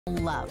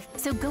love.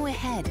 So go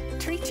ahead,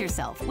 treat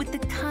yourself with the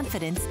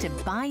confidence to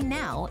buy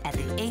now at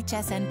the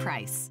HSN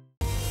price.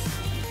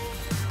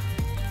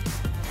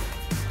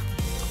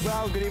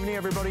 Well, good evening,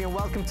 everybody, and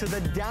welcome to the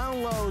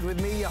Download with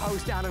me, your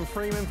host, Adam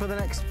Freeman. For the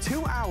next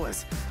 2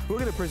 hours, we're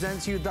going to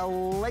present to you the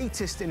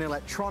latest in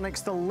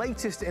electronics, the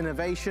latest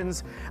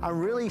innovations, and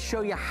really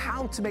show you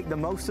how to make the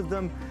most of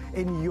them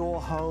in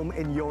your home,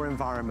 in your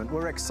environment.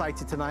 We're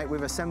excited tonight.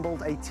 We've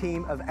assembled a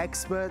team of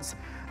experts,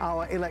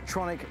 our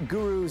electronic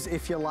gurus,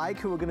 if you like,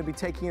 who are going to be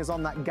taking us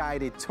on that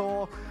guided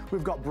tour.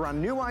 We've got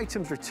brand new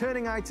items,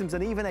 returning items,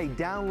 and even a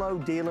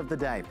download deal of the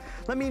day.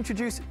 Let me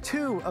introduce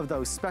two of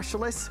those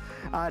specialists,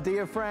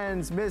 dear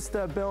friends,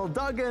 Mr. Bill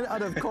Duggan,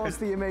 and of course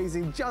the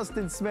amazing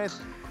Justin Smith.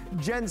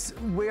 Gents,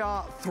 we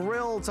are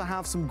thrilled to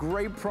have some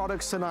great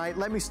products tonight.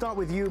 Let me start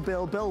with you,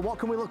 Bill. Bill, what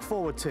can we look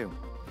forward to?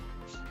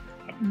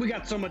 We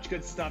got so much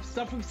good stuff.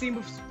 Stuff we've seen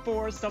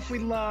before, stuff we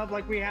love,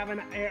 like we have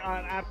an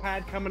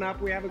iPad coming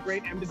up. We have a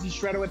great Embassy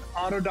shredder with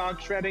auto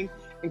dog shredding.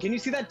 And can you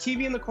see that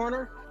TV in the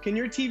corner? Can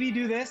your TV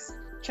do this?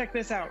 Check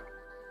this out.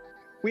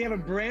 We have a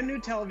brand new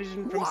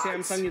television from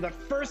Samsung. You're the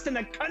first in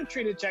the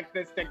country to check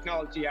this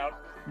technology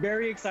out.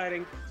 Very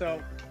exciting.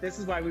 So this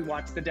is why we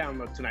watched the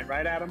Download tonight,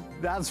 right, Adam?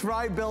 That's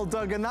right, Bill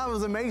Duggan. That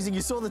was amazing.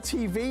 You saw the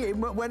TV. It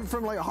went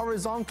from like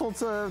horizontal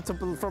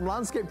from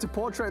landscape to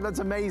portrait. That's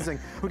amazing.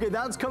 Okay,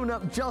 that's coming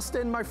up.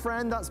 Justin, my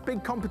friend, that's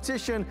big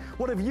competition.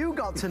 What have you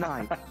got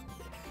tonight?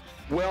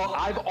 Well,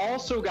 I've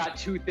also got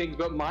two things,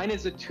 but mine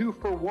is a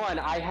 2-for-1.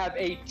 I have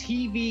a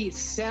TV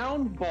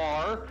sound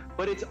bar,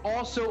 but it's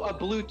also a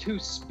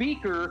Bluetooth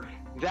speaker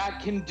that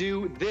can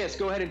do this.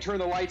 Go ahead and turn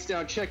the lights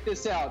down. Check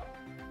this out.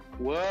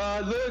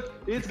 Well, look,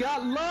 it's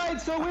got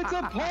lights, so it's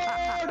a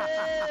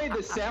party.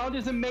 The sound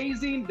is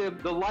amazing.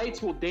 The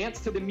lights will dance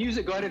to the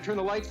music. Go ahead and turn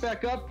the lights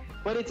back up.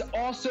 But it's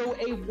also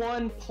a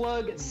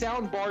one-plug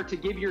sound bar to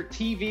give your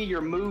TV,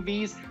 your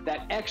movies,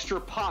 that extra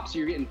pop. So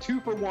you're getting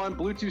 2-for-1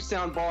 Bluetooth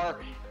sound bar,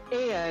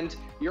 and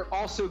you're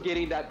also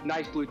getting that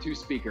nice Bluetooth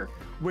speaker.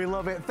 We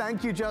love it.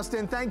 Thank you,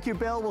 Justin. Thank you,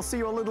 Bill. We'll see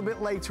you a little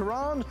bit later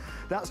on.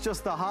 That's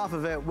just the half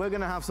of it. We're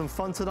going to have some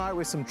fun tonight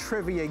with some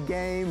trivia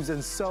games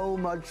and so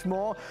much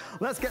more.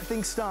 Let's get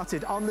things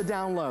started on the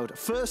Download.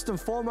 First and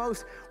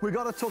foremost, we've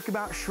got to talk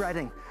about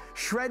shredding.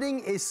 Shredding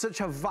is such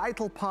a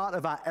vital part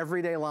of our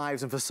everyday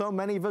lives, and for so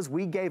many of us,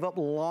 we gave up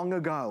long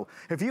ago.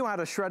 If you had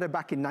a shredder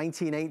back in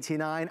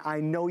 1989, I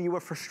know you were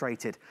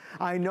frustrated.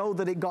 I know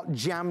that it got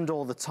jammed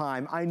all the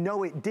time. I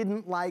know it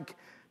didn't like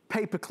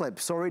paper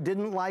clips or it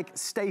didn't like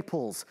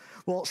staples.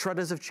 Well,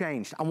 shredders have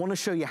changed. I want to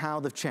show you how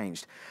they've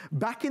changed.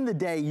 Back in the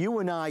day, you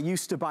and I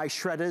used to buy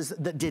shredders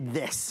that did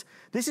this.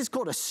 This is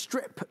called a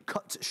strip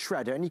cut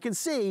shredder, and you can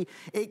see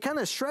it kind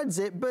of shreds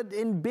it, but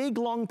in big,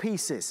 long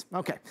pieces.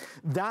 Okay,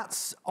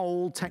 that's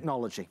old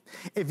technology.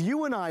 If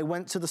you and I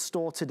went to the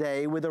store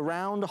today with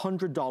around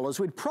 $100,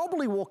 we'd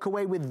probably walk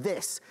away with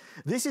this.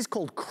 This is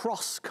called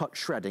cross-cut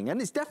shredding,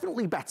 and it's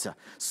definitely better.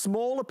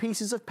 Smaller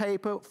pieces of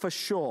paper for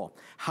sure.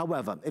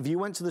 However, if you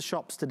went to the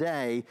shops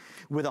today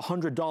with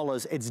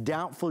 $100, it's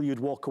doubtful you'd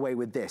walk away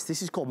with this.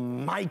 This is called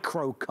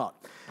micro cut.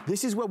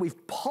 This is where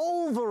we've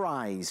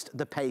pulverized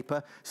the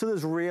paper, so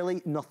there's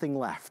really nothing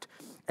left.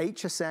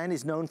 HSN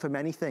is known for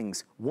many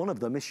things. One of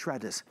them is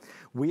shredders.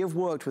 We have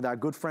worked with our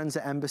good friends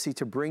at Embassy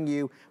to bring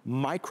you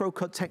micro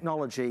cut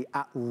technology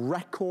at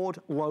record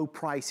low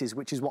prices,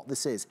 which is what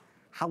this is.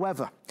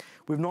 However,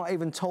 we've not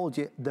even told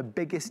you the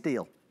biggest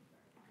deal.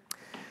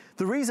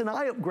 The reason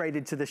I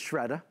upgraded to this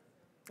shredder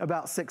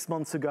about 6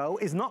 months ago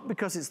is not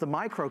because it's the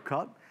micro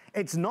cut.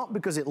 It's not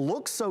because it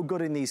looks so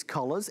good in these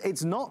colors.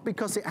 It's not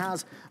because it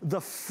has the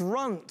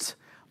front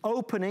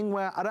opening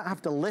where I don't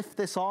have to lift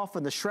this off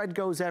and the shred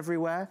goes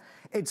everywhere.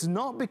 It's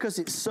not because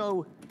it's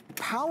so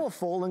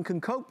powerful and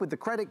can cope with the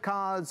credit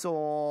cards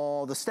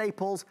or the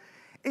staples.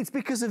 It's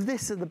because of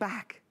this at the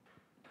back.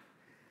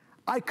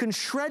 I can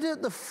shred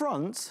at the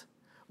front,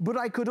 but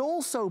I could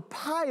also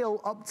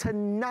pile up to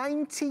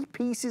 90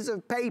 pieces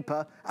of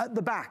paper at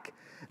the back.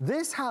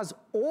 This has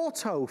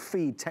auto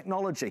feed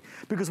technology,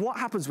 because what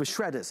happens with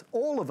shredders,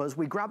 all of us,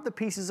 we grab the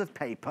pieces of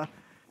paper,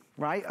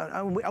 right?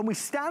 And we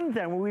stand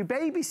there and we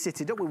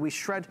babysit it, don't we? We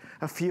shred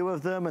a few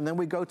of them and then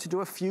we go to do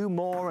a few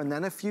more and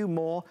then a few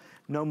more.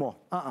 No more.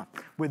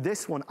 With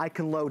this one, I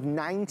can load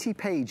 90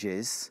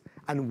 pages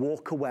and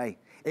walk away.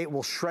 It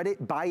will shred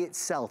it by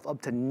itself up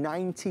to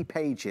 90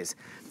 pages.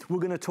 We're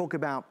gonna talk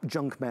about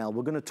junk mail.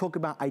 We're gonna talk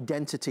about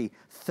identity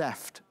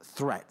theft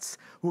threats.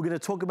 We're gonna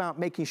talk about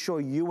making sure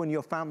you and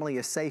your family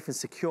are safe and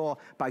secure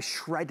by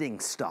shredding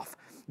stuff.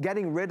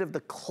 Getting rid of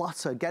the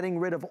clutter, getting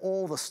rid of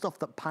all the stuff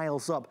that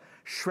piles up.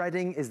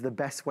 Shredding is the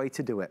best way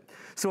to do it.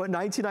 So at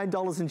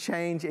 $99 and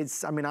change,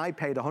 I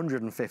paid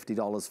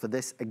 $150 for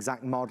this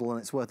exact model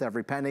and it's worth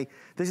every penny.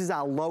 This is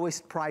our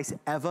lowest price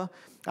ever.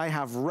 I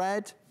have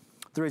red.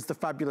 There is the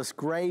fabulous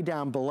gray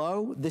down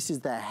below. This is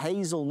the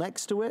hazel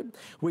next to it.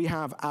 We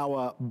have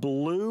our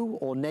blue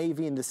or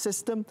navy in the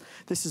system.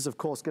 This is, of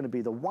course, going to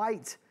be the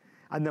white.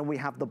 And then we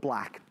have the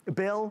black.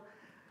 Bill,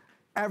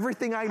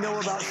 Everything I know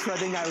about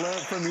shredding, I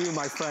learned from you,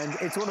 my friend.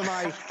 It's one of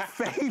my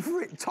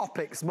favorite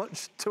topics,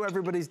 much to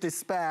everybody's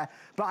despair.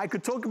 But I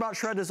could talk about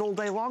shredders all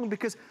day long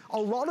because a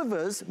lot of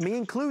us, me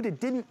included,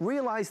 didn't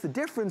realize the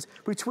difference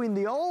between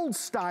the old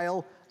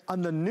style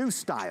and the new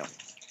style.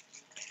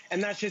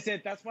 And that's just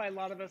it. That's why a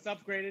lot of us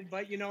upgraded.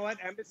 But you know what?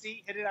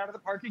 Embassy hit it out of the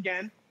park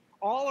again.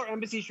 All our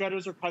Embassy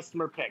shredders are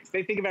customer picks.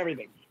 They think of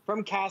everything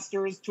from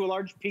casters to a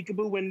large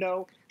peekaboo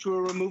window to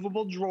a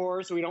removable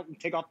drawer so we don't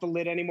take off the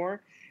lid anymore.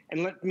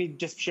 And let me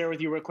just share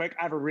with you real quick.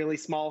 I have a really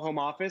small home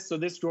office, so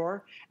this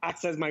drawer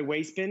acts as my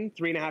waste bin,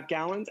 3.5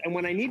 gallons. And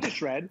when I need to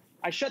shred,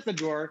 I shut the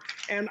drawer,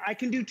 and I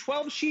can do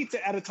 12 sheets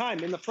at a time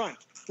in the front,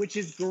 which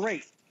is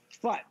great.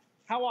 But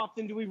how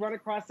often do we run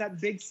across that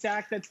big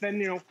stack that's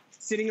been,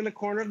 sitting in the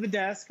corner of the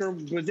desk or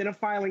was in a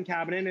filing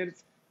cabinet, and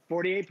it's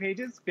 48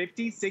 pages,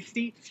 50,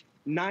 60,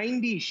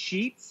 90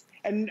 sheets?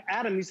 And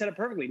Adam, you said it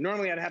perfectly.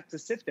 Normally, I'd have to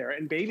sit there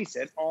and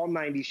babysit all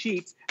 90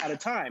 sheets at a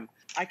time.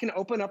 I can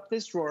open up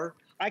this drawer.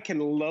 I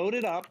can load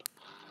it up,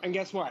 and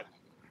guess what?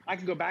 I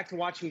can go back to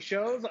watching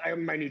shows. I have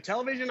my new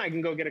television. I can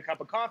go get a cup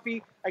of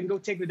coffee. I can go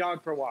take the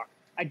dog for a walk.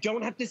 I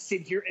don't have to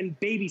sit here and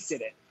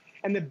babysit it.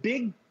 And the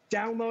big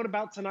download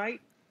about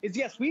tonight is,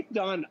 yes, we've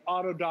done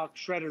auto dock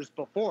shredders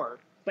before,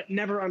 but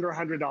never under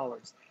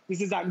 $100. This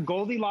is that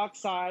Goldilocks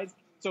size,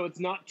 so it's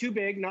not too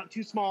big, not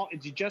too small.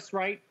 It's just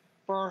right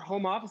for our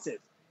home offices.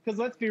 Because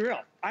let's be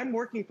real, I'm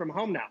working from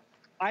home now.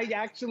 I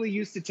actually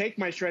used to take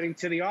my shredding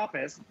to the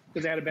office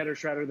because I had a better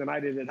shredder than I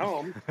did at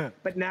home.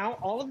 But now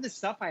all of the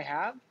stuff I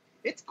have,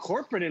 it's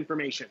corporate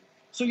information.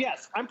 So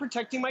yes, I'm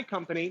protecting my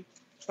company,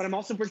 but I'm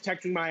also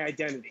protecting my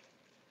identity.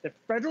 The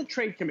Federal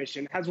Trade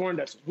Commission has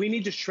warned us we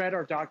need to shred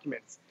our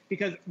documents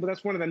because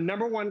that's one of the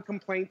 #1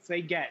 complaints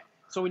they get.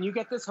 So when you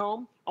get this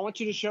home, I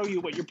want you to show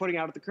you what you're putting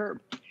out at the curb.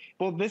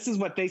 Well, this is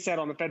what they said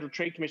on the Federal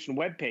Trade Commission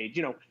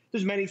webpage.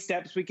 There's many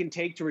steps we can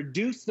take to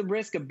reduce the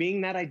risk of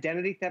being that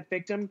identity theft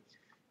victim.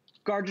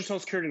 Guard your social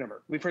security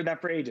number. We've heard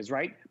that for ages,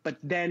 right? But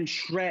then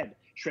shred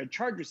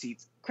charge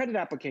receipts, credit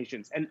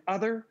applications, and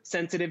other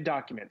sensitive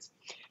documents.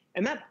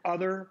 And that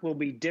other will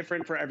be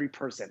different for every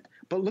person.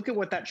 But look at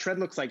what that shred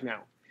looks like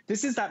now.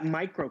 This is that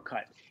micro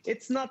cut.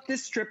 It's not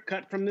this strip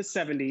cut from the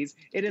 70s.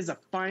 It is a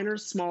finer,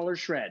 smaller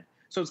shred.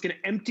 So it's going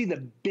to empty the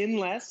bin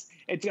less.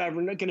 It's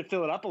going to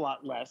fill it up a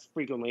lot less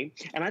frequently.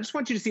 And I just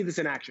want you to see this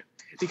in action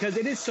because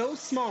it is so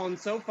small and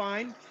so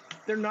fine,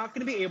 they're not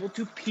going to be able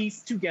to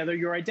piece together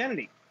your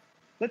identity.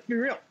 Let's be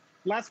real.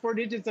 Last 4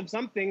 digits of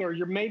something or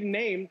your maiden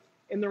name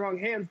in the wrong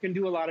hands can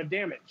do a lot of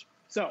damage.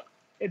 So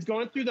it's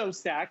going through those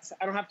stacks.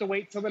 I don't have to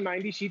wait till the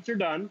 90 sheets are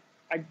done.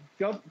 I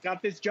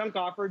got this junk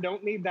offer,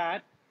 don't need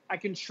that. I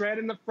can shred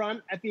in the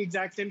front at the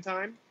exact same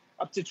time,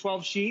 up to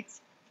 12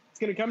 sheets. It's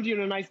going to come to you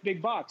in a nice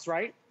big box,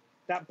 right?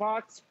 That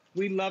box,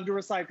 we love to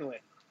recycle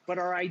it. But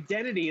our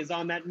identity is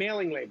on that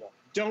mailing label.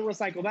 Don't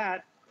recycle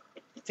that.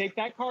 Take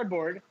that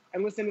cardboard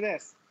and listen to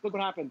this. Look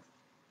what happens.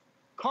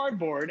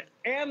 Cardboard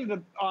and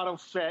the auto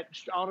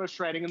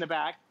shredding in the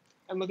back.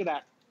 And look at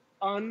that.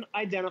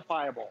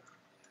 Unidentifiable.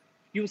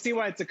 You'll see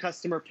why it's a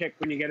customer pick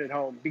when you get it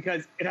home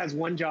because it has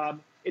one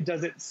job. It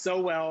does it so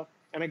well.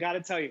 And I got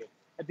to tell you,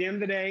 at the end of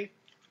the day,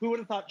 who would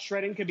have thought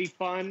shredding could be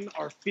fun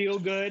or feel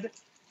good?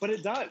 But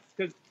it does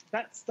because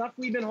that stuff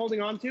we've been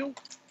holding on to,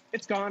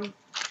 it's gone.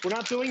 We're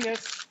not doing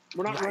this.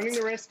 We're not running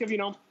the risk of,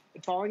 it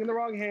falling in the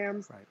wrong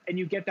hands. Right. And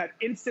you get that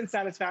instant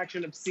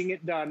satisfaction of seeing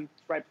it done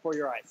right before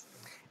your eyes.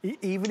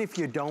 Even if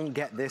you don't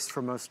get this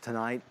from us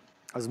tonight,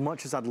 as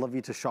much as I'd love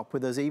you to shop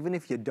with us, even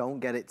if you don't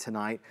get it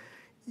tonight,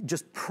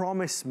 just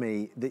promise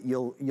me that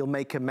you'll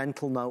make a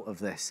mental note of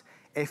this.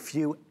 If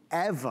you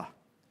ever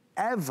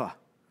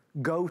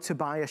go to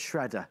buy a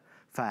shredder,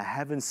 for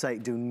heaven's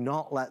sake, do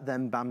not let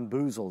them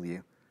bamboozle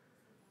you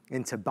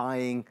into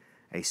buying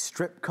a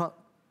strip cut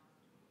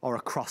or a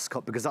cross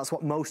cut, because that's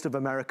what most of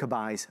America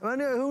buys.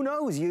 And who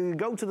knows, you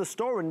go to the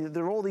store and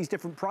there are all these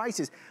different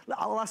prices.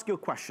 I'll ask you a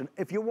question.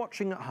 If you're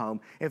watching at home,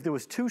 if there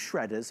was 2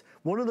 shredders,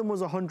 one of them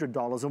was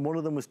 $100 and one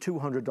of them was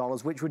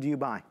 $200, which would you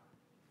buy?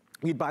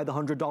 You'd buy the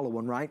 $100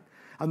 one, right?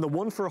 And the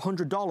one for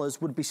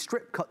 $100 would be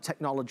strip cut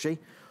technology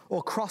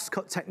or cross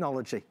cut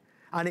technology.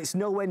 And it's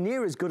nowhere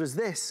near as good as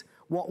this.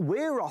 What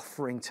we're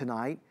offering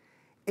tonight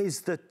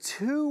is the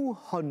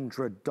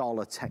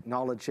 $200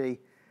 technology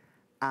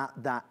at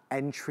that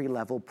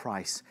entry-level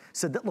price.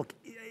 So that, look,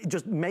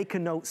 just make a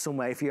note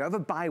somewhere. If you ever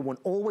buy one,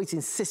 always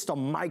insist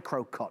on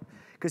micro cut,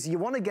 because you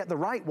want to get the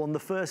right one the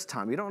first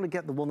time. You don't want to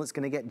get the one that's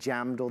going to get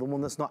jammed or the one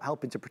that's not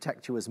helping to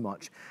protect you as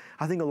much.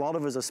 I think a lot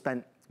of us have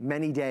spent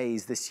many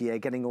days this year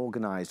getting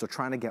organized or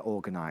trying to get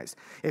organized.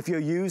 If you're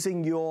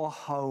using your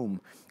home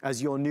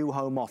as your new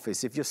home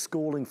office, if you're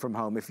schooling from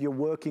home, if you're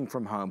working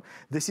from home,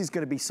 this is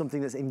going to be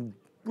something that's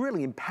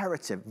really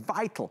imperative,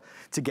 vital,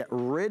 to get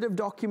rid of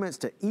documents,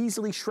 to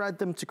easily shred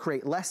them, to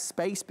create less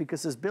space,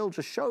 because as Bill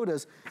just showed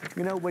us,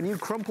 when you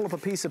crumple up a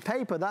piece of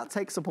paper, that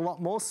takes up a lot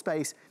more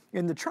space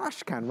in the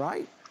trash can,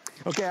 right?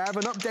 Okay, I have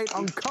an update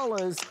on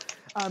colors.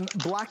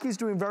 Black is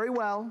doing very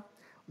well.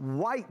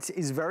 White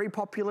is very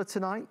popular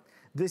tonight.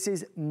 This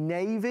is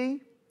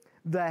navy,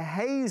 The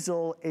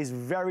hazel is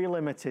very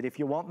limited. If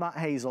you want that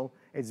hazel,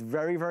 it's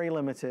very, very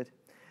limited.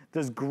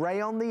 There's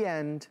gray on the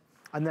end,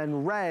 and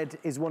then red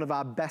is one of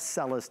our best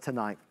sellers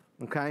tonight,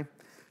 okay?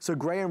 So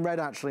gray and red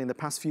actually in the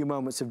past few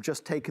moments have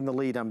just taken the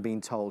lead, I'm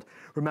being told.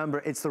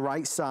 Remember, it's the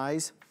right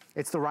size,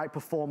 it's the right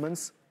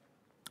performance,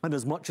 and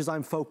as much as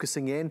I'm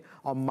focusing in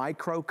on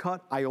micro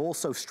cut, I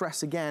also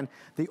stress again,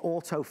 the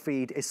auto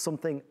feed is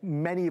something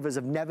many of us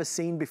have never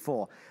seen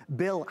before.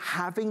 Bill,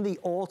 having the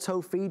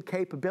auto feed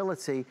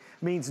capability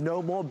means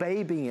no more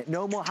babying it,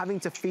 no more having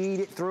to feed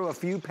it through a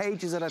few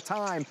pages at a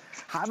time.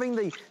 Having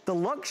the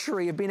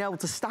luxury of being able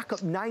to stack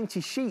up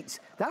 90 sheets,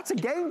 that's a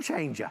game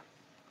changer.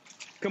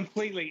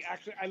 Completely.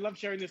 Actually, I love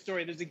sharing this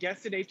story. There's a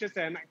guest at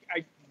HSN,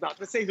 I'm not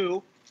gonna say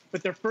who,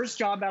 but their first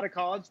job out of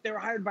college, they were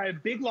hired by a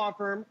big law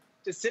firm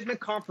to sit in a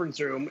conference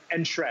room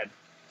and shred.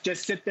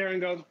 Just sit there and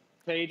go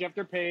page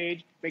after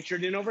page, make sure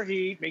it didn't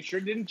overheat, make sure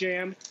it didn't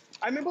jam.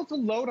 I'm able to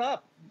load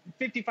up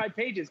 55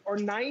 pages or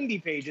 90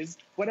 pages,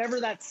 whatever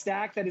that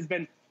stack that has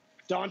been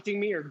daunting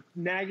me or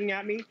nagging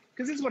at me,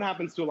 because this is what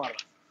happens to a lot of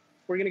us.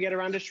 We're gonna get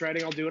around to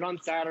shredding. I'll do it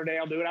on Saturday.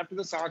 I'll do it after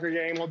the soccer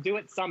game. We'll do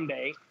it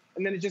someday.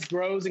 And then it just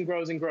grows and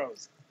grows and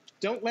grows.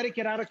 Don't let it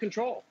get out of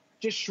control.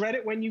 Just shred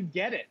it when you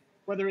get it.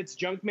 Whether it's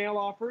junk mail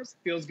offers,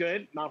 feels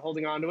good, not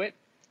holding on to it.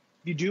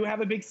 You do have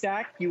a big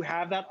stack. You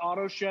have that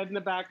auto shed in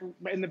the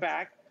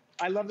back.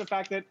 I love the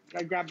fact that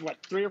I grabbed, what,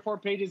 3 or 4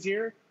 pages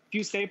here, a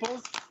few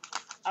staples.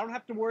 I don't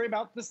have to worry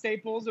about the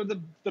staples or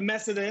the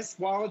mess of this.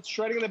 While it's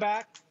shredding in the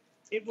back,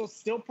 it will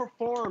still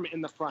perform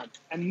in the front.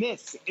 And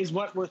this is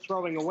what we're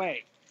throwing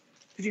away.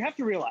 Because you have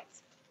to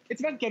realize,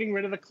 it's about getting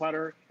rid of the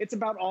clutter. It's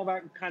about all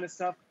that kind of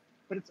stuff.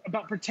 But it's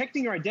about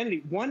protecting your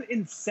identity. 1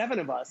 in 7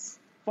 of us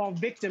fall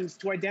victims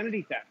to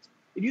identity theft.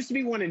 It used to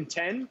be 1 in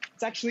 10.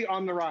 It's actually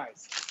on the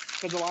rise.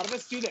 Because a lot of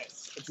us do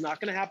this. It's not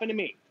going to happen to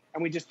me.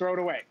 And we just throw it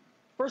away.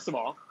 First of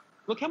all,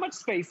 look how much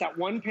space that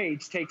 1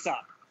 page takes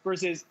up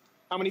versus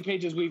how many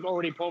pages we've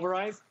already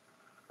pulverized.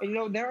 And you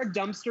know, there are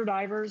dumpster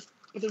divers,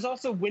 but there's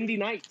also windy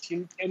nights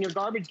and your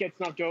garbage gets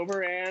knocked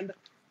over and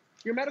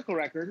your medical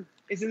record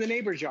is in the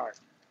neighbor's yard.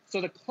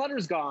 So the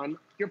clutter's gone,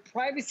 your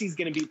privacy is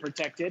going to be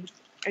protected,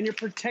 and you're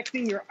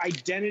protecting your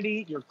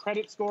identity, your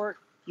credit score,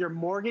 your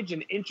mortgage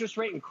and interest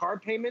rate and car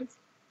payments.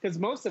 Because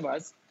most of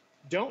us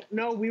don't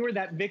know we were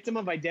that victim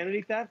of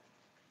identity theft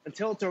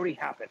until it's already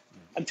happened.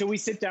 Until we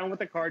sit down with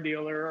the car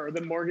dealer or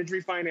the mortgage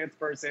refinance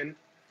person,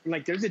 and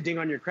like, there's a ding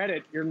on your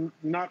credit. You're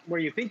not where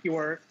you think you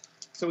were,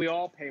 so we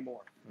all pay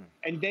more.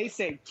 And they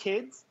say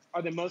kids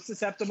are the most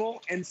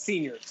susceptible and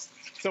seniors.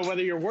 So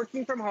whether you're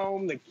working from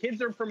home, the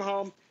kids are from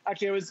home.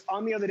 Actually, I was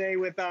on the other day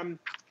with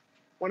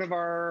one of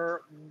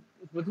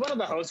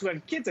the hosts who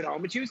had kids at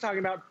home, and she was talking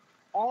about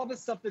all the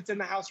stuff that's in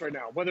the house right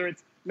now, whether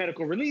it's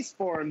medical release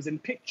forms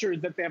and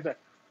pictures that they have to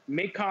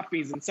make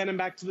copies and send them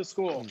back to the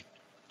school.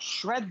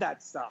 Shred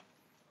that stuff.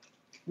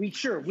 We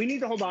need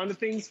to hold on to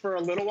things for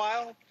a little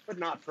while, but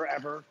not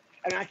forever.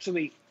 And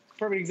actually,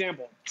 perfect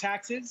example,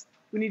 taxes,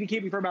 we need to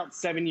keep them for about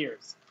 7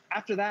 years.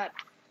 After that,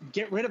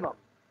 get rid of them.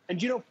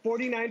 And you know,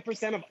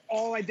 49% of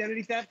all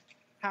identity theft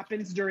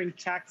happens during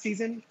tax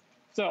season.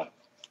 So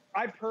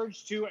I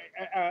purged to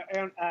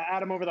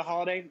Adam over the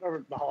holiday,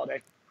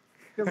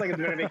 feels like it's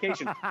been a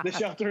vacation. The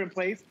shelter in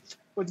place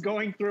was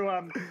going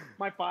through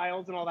my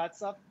files and all that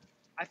stuff.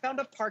 I found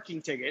a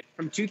parking ticket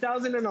from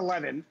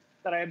 2011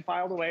 that I had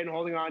filed away and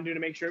holding on to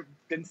make sure it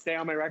didn't stay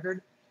on my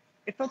record.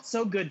 It felt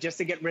so good just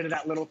to get rid of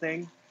that little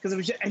thing. Because it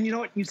was just, and you know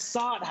what? You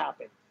saw it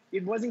happen.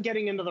 It wasn't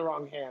getting into the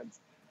wrong hands.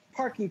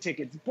 Parking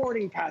tickets,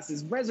 boarding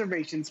passes,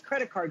 reservations,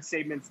 credit card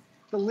statements.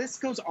 The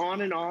list goes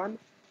on and on.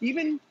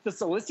 Even the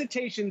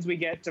solicitations we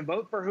get to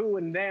vote for who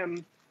and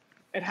them,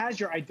 it has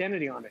your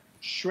identity on it.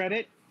 Shred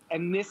it,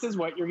 and this is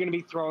what you're going to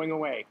be throwing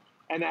away.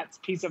 And that's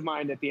peace of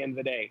mind at the end of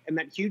the day. And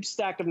that huge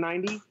stack of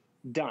 90,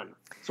 done.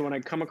 So when I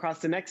come across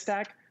the next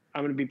stack,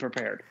 I'm going to be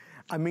prepared.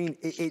 I mean,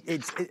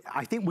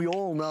 I think we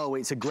all know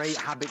it's a great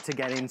habit to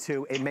get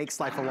into. It makes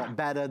life a lot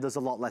better. There's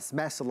a lot less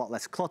mess, a lot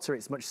less clutter.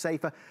 It's much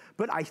safer.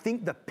 But I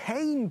think the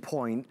pain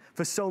point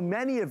for so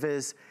many of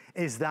us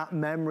is that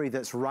memory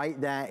that's right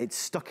there. It's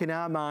stuck in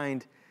our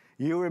mind.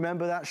 You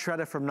remember that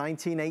shredder from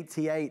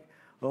 1988.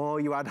 Oh,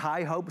 you had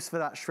high hopes for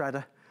that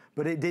shredder,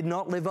 but it did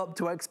not live up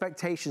to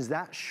expectations.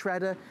 That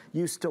shredder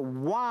used to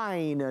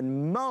whine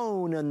and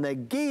moan, and the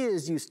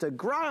gears used to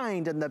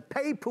grind, and the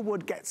paper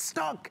would get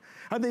stuck,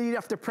 and then you'd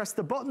have to press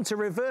the button to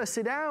reverse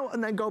it out,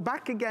 and then go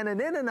back again,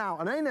 and in and out,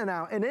 and in and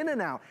out, and in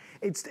and out.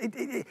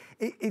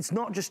 It's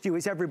not just you,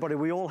 it's everybody.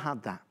 We all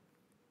had that.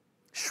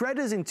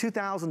 Shredders in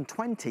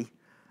 2020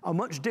 are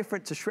much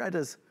different to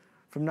shredders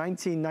from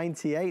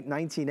 1998,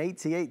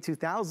 1988,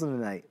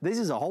 2008. This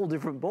is a whole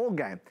different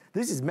ballgame.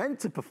 This is meant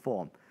to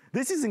perform.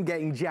 This isn't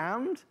getting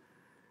jammed.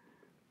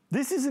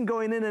 This isn't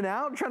going in and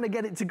out, trying to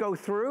get it to go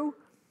through.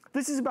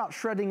 This is about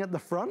shredding at the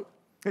front.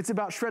 It's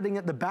about shredding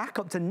at the back.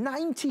 Up to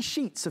 90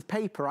 sheets of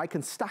paper I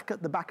can stack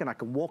at the back and I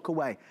can walk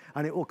away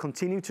and it will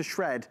continue to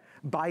shred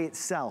by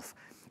itself.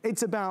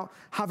 It's about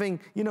having,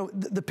 you know,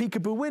 the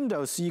peekaboo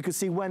windows so you can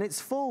see when it's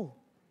full.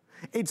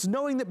 It's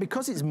knowing that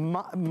because it's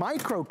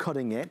micro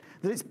cutting it,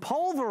 that it's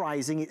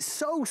pulverizing it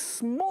so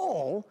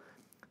small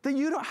that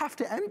you don't have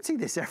to empty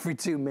this every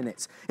 2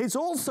 minutes. It's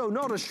also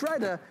not a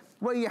shredder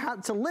where you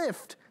had to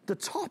lift the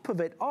top of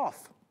it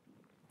off.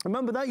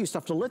 Remember that? You used to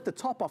have to lift the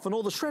top off and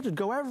all the shred would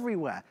go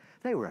everywhere.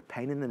 They were a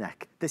pain in the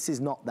neck. This is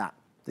not that.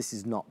 This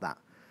is not that.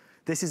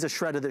 This is a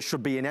shredder that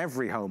should be in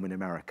every home in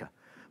America.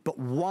 But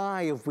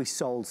why have we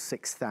sold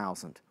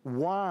 6,000?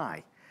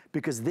 Why?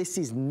 Because this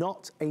is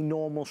not a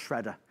normal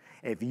shredder.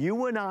 If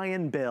you and I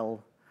and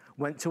Bill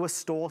went to a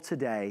store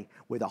today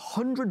with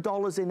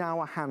 $100 in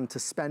our hand to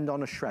spend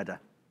on a shredder,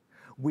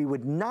 we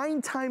would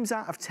 9 times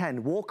out of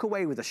 10 walk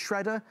away with a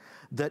shredder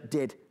that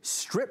did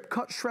strip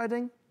cut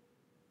shredding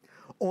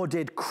or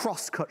did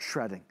cross cut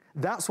shredding.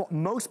 That's what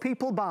most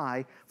people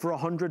buy for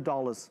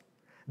 $100.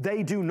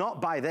 They do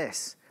not buy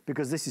this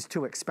because this is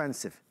too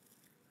expensive.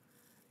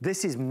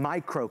 This is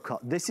micro cut.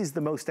 This is the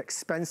most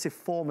expensive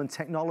form and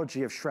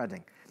technology of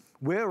shredding.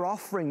 We're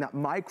offering that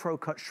micro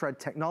cut shred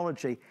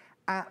technology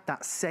at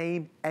that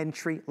same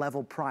entry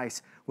level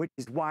price, which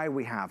is why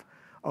we have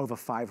over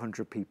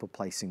 500 people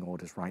placing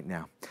orders right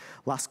now.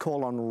 Last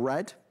call on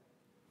red.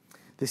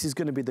 This is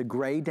gonna be the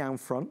gray down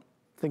front.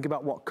 Think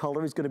about what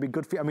color is gonna be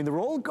good for you. I mean, they're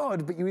all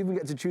good, but you even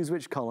get to choose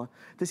which color.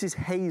 This is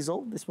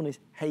hazel, this one is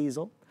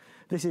hazel.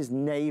 This is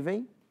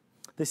navy.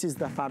 This is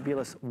the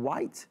fabulous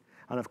white.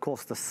 And of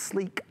course, the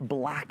sleek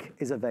black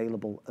is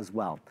available as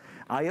well.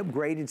 I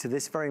upgraded to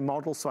this very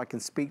model so I can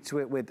speak to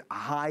it with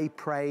high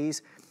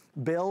praise.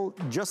 Bill,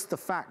 just the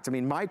fact, I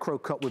mean,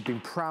 MicroCut we've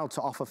been proud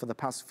to offer for the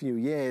past few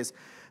years.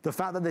 The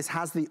fact that this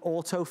has the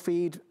auto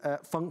feed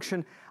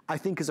function, I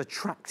think has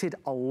attracted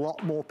a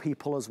lot more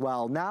people as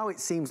well. Now it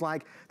seems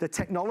like the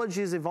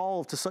technology has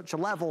evolved to such a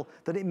level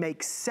that it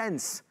makes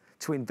sense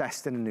to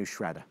invest in a new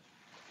shredder.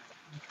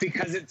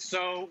 Because it's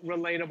so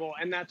relatable,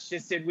 and that's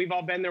just it. We've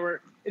all been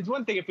there. It's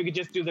one thing if we could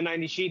just do the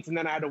 90 sheets and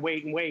then I had to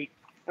wait and wait.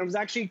 And it was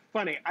actually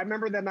funny. I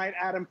remember the night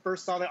Adam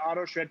first saw the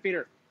auto shred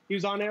feeder. He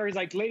was on there. He's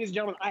like, ladies and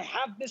gentlemen, I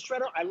have this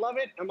shredder. I love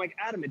it. I'm like,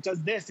 Adam, it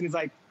does this. And he's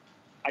like,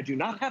 I do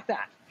not have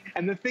that.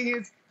 And the thing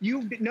is,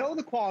 you know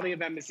the quality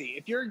of Embassy.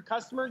 If you're a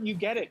customer, you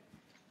get it.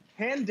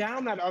 Hand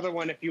down that other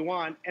one if you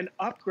want and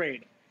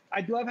upgrade.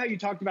 I love how you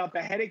talked about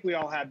the headache we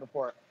all had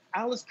before.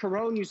 Alice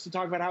Carone used to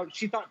talk about how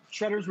she thought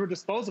shredders were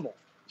disposable.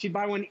 She'd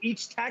buy one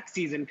each tax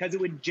season because it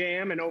would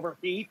jam and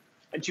overheat,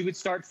 and she would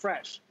start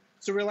fresh.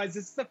 So realize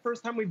this is the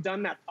first time we've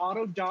done that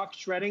auto dock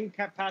shredding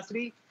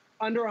capacity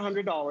under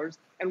 $100,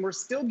 and we're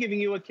still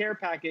giving you a care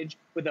package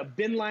with a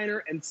bin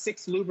liner and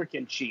 6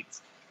 lubricant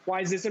sheets.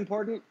 Why is this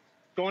important?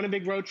 Go on a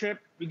big road trip,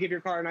 you give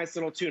your car a nice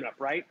little tune-up,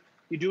 right?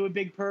 You do a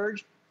big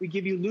purge, we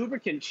give you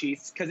lubricant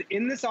sheets because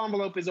in this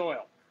envelope is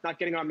oil. Not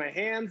getting on my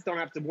hands, don't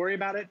have to worry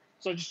about it.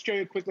 So I'll just show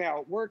you quickly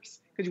how it works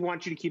because we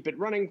want you to keep it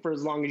running for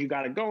as long as you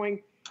got it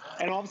going.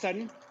 And all of a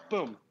sudden,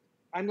 boom,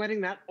 I'm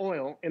letting that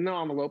oil in the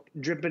envelope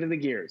drip into the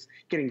gears,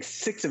 getting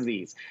 6 of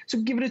these. So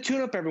give it a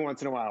tune-up every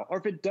once in a while. Or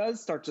if it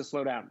does start to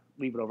slow down,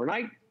 leave it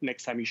overnight,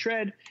 next time you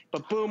shred.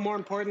 But boom, more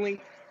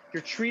importantly,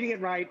 you're treating it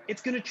right.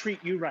 It's going to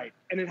treat you right.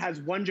 And it has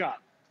one job.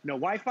 No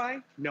Wi-Fi,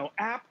 no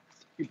app.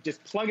 You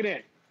just plug it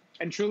in.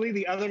 And truly,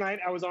 the other night,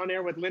 I was on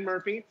air with Lynn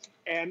Murphy,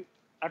 and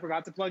I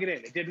forgot to plug it in.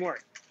 It didn't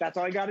work. That's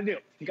all you got to do.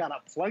 You got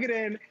to plug it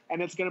in,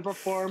 and it's going to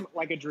perform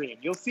like a dream.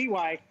 You'll see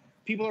why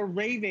people are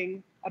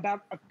raving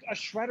about a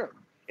shredder.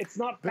 It's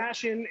not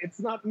fashion. It's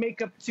not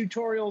makeup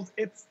tutorials.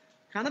 It's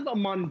kind of a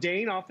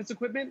mundane office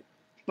equipment,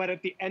 but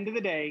at the end of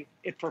the day,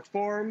 it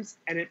performs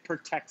and it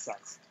protects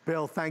us.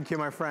 Bill, thank you,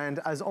 my friend.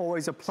 As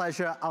always, a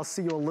pleasure. I'll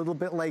see you a little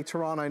bit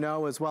later on, I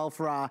know, as well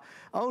for our,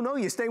 oh no,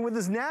 you're staying with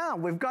us now.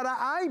 We've got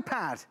our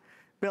iPad.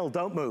 Bill,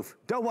 don't move.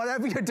 Don't,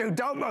 whatever you do,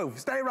 don't move.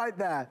 Stay right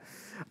there.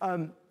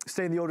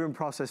 Stay in the ordering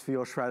process for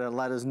your shredder.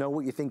 Let us know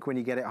what you think when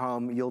you get it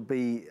home. You'll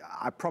be,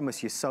 I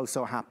promise you, so,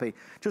 so happy.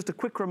 Just a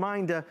quick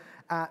reminder,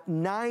 at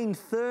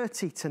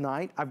 9:30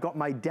 tonight, I've got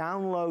my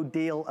download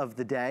deal of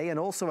the day and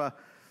also a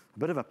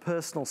bit of a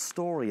personal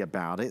story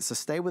about it. So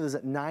stay with us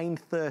at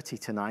 9:30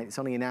 tonight. It's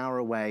only an hour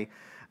away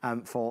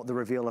for the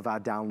reveal of our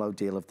download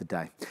deal of the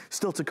day.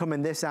 Still to come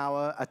in this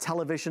hour, a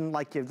television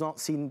like you've not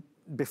seen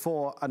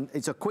before, and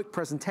it's a quick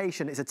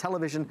presentation. It's a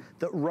television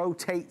that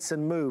rotates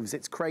and moves.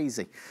 It's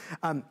crazy.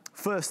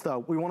 First though,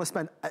 we want to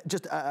spend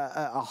just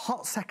a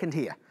hot second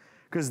here,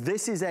 because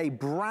this is a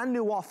brand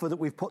new offer that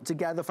we've put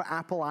together for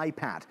Apple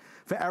iPad.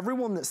 For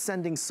everyone that's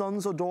sending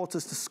sons or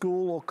daughters to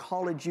school or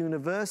college,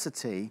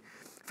 university,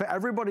 for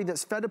everybody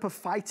that's fed up of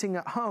fighting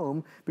at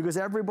home because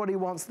everybody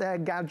wants their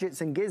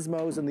gadgets and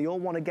gizmos and they all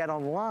want to get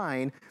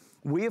online,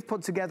 we have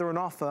put together an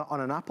offer on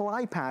an Apple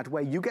iPad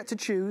where you get to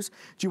choose,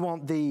 do you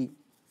want the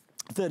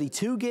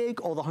 32 gig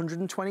or the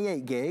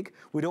 128 gig.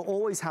 We don't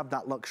always have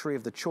that luxury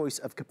of the choice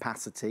of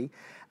capacity.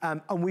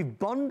 And we've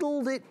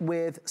bundled it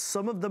with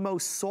some of the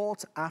most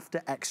sought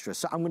after extras.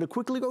 So I'm going to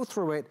quickly go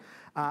through it,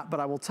 but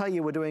I will tell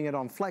you we're doing it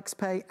on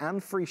FlexPay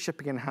and free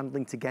shipping and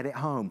handling to get it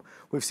home.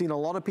 We've seen a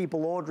lot of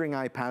people ordering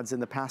iPads in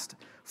the past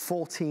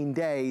 14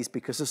 days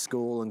because of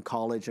school and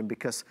college and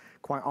because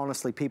quite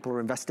honestly, people are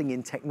investing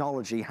in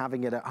technology,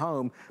 having it at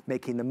home,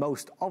 making the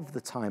most of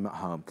the time at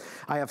home.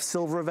 I have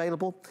silver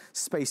available,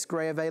 space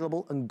gray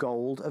available, and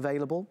gold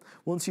available.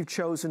 Once you've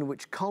chosen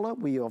which color,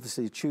 we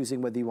obviously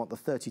choosing whether you want the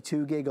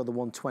 32 gig or the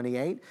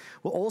 128.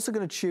 We're also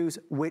going to choose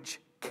which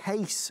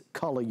case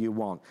color you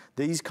want.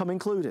 These come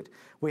included.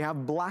 We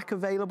have black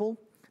available.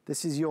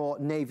 This is your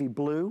navy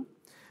blue.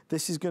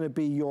 This is going to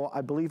be your,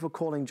 I believe we're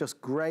calling just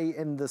gray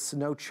in the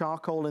no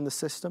charcoal in the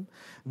system.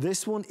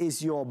 This one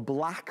is your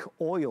black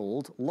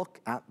oiled.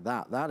 Look at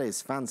that. That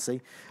is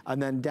fancy.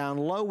 And then down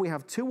low, we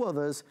have two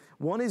others.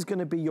 One is going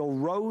to be your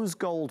rose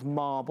gold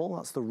marble.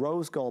 That's the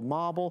rose gold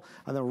marble.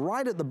 And then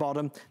right at the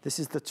bottom, this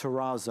is the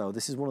terrazzo.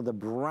 This is one of the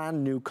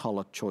brand new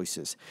color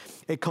choices.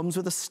 It comes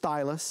with a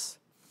stylus.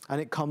 And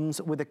it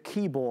comes with a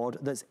keyboard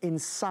that's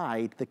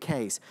inside the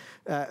case.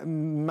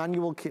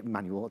 Tangible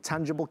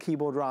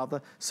keyboard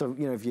rather. So,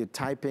 you know, if you're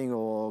typing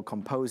or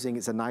composing,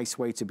 it's a nice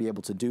way to be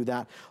able to do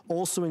that.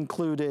 Also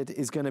included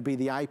is gonna be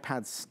the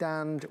iPad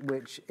stand,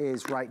 which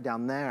is right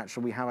down there.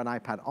 Actually, we have an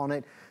iPad on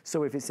it.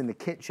 So if it's in the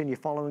kitchen, you're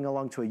following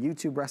along to a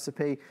YouTube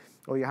recipe,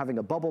 or you're having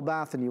a bubble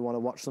bath and you wanna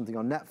watch something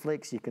on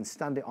Netflix, you can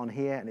stand it on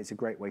here and it's a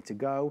great way to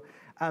go.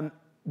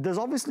 There's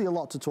obviously a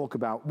lot to talk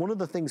about. One of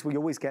the things we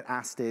always get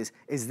asked is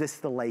this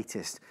the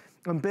latest?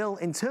 And Bill,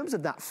 in terms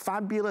of that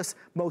fabulous,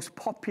 most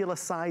popular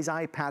size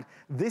iPad,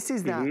 this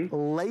is that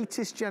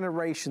latest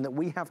generation that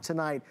we have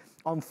tonight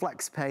on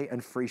FlexPay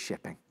and free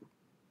shipping.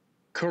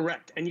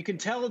 Correct. And you can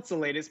tell it's the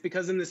latest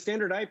because in the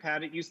standard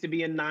iPad, it used to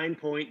be a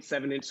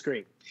 9.7-inch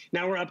screen.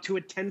 Now we're up to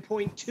a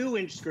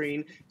 10.2-inch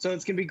screen, so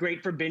it's going to be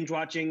great for binge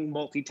watching,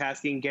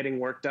 multitasking, getting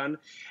work done.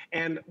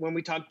 And when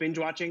we talk binge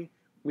watching,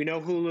 we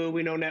know Hulu,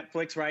 we know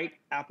Netflix, right?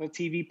 Apple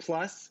TV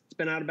Plus, it's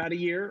been out about a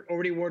year,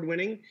 already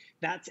award-winning.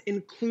 That's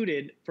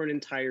included for an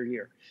entire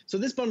year. So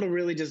this bundle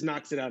really just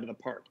knocks it out of the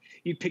park.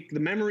 You pick the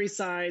memory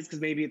size, because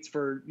maybe it's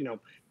for, you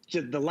know,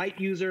 just the light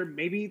user.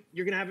 Maybe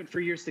you're gonna have it for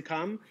years to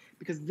come,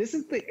 because this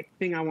is the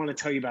thing I wanna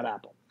tell you about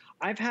Apple.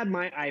 I've had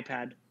my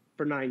iPad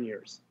for 9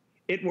 years.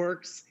 It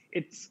works.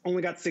 It's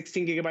only got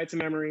 16 gigabytes of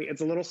memory.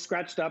 It's a little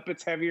scratched up,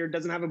 it's heavier,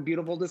 doesn't have a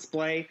beautiful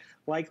display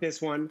like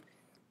this one.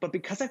 But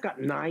because I've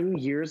got 9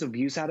 years of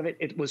use out of it,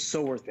 it was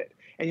so worth it.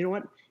 And you know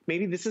what?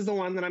 Maybe this is the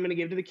one that I'm going to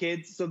give to the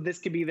kids, so this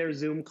could be their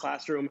Zoom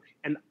classroom,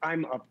 and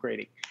I'm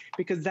upgrading.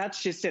 Because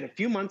that's just it. A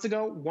few months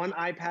ago, one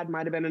iPad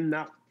might have been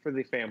enough for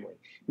the family.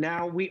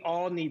 Now we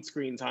all need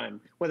screen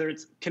time, whether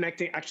it's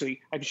connecting.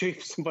 Actually, I can show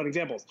you some fun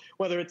examples.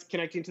 Whether it's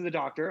connecting to the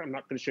doctor. I'm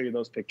not going to show you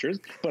those pictures,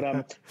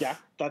 but yeah,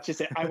 that's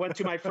just it. I went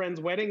to my friend's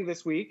wedding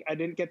this week. I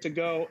didn't get to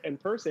go in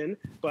person,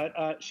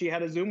 but she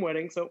had a Zoom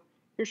wedding, so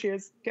here she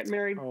is, getting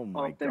married. Oh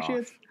my gosh. There she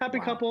is, happy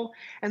couple.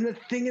 And the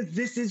thing is,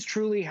 this is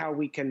truly how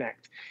we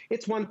connect.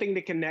 It's one thing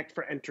to connect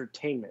for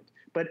entertainment,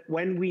 but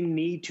when we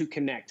need to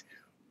connect,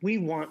 we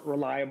want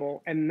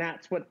reliable, and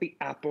that's what the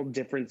Apple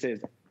difference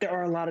is. There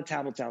are a lot of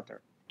tablets out there,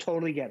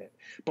 totally get it.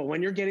 But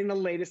when you're getting the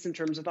latest in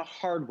terms of the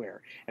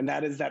hardware, and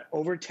that is that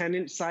over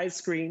 10-inch size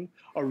screen,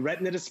 a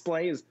Retina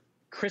display is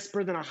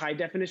crisper than a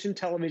high-definition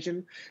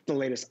television, the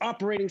latest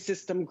operating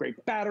system,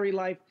 great battery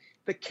life.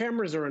 The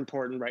cameras are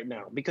important right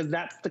now because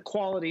that's the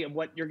quality of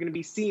what you're going to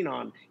be seen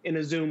on in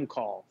a Zoom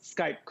call,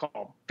 Skype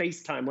call,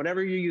 FaceTime,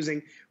 whatever you're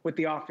using with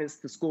the office,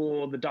 the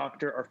school, the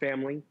doctor, or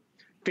family.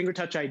 Finger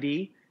Touch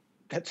ID,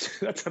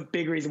 that's a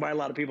big reason why a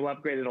lot of people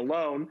upgraded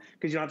alone,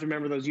 because you don't have to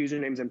remember those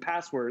usernames and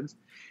passwords.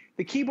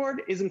 The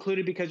keyboard is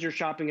included because you're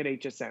shopping at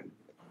HSN.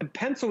 The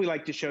pencil we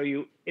like to show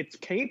you, it's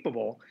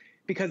capable,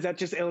 because that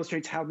just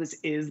illustrates how this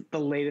is the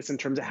latest in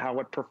terms of how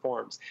it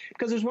performs.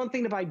 Because there's one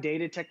thing to buy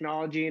dated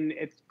technology and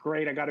it's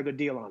great, I got a good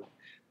deal on it.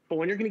 But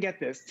when you're gonna get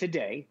this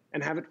today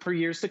and have it for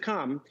years to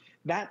come,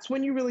 that's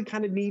when you really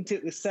kind of need to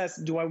assess,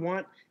 do I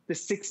want the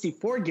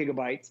 64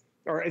 gigabytes,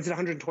 or is it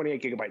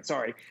 128 gigabytes,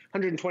 sorry,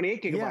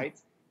 128 gigabytes, yeah.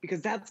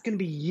 Because that's gonna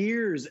be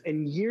years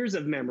and years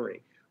of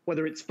memory,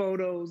 whether it's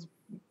photos,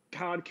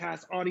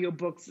 podcasts,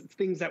 audiobooks,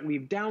 things that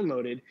we've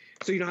downloaded,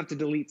 so you don't have to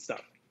delete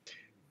stuff.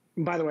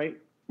 And by the way,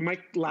 my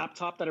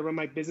laptop that I run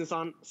my business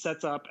on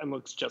sets up and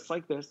looks just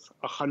like this,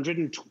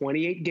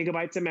 128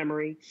 gigabytes of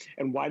memory.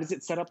 And why does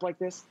it set up like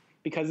this?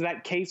 Because of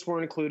that case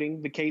we're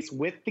including, the case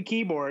with the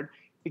keyboard.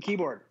 The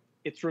keyboard,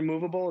 it's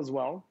removable as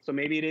well. So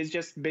maybe it is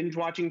just binge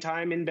watching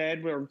time in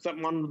bed or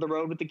something on the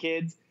road with the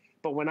kids.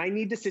 But when I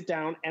need to sit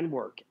down and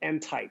work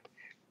and type,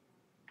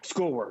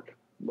 schoolwork,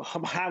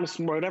 house,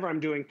 whatever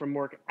I'm doing from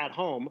work at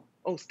home.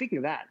 Oh, speaking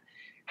of that,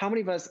 how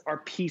many of us are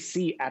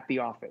PC at the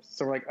office?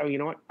 So we're like, oh, you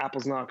know what?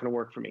 Apple's not going to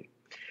work for me.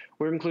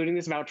 We're including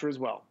this voucher as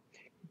well.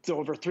 It's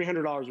over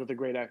 $300 worth of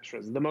great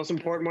extras. The most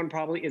important one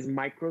probably is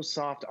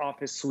Microsoft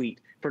Office Suite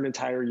for an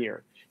entire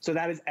year. So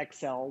that is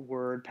Excel,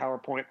 Word,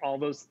 PowerPoint, all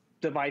those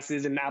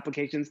devices and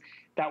applications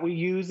that we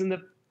use in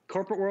the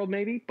corporate world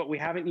maybe, but we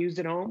haven't used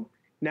at home.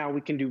 Now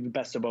we can do the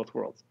best of both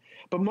worlds.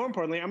 But more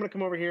importantly, I'm going to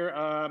come over here.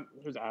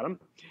 Here's Adam.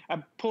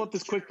 I pull up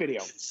this quick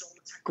video.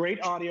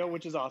 Great audio,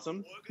 which is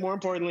awesome. More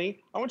importantly,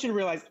 I want you to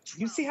realize,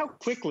 you see how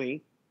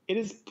quickly it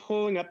is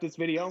pulling up this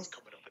video?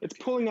 It's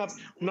pulling up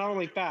not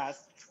only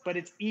fast, but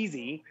it's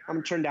easy. I'm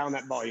going to turn down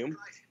that volume.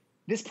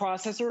 This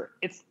processor,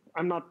 it's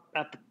I'm not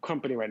at the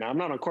company right now. I'm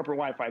not on corporate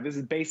Wi-Fi. This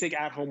is basic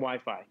at-home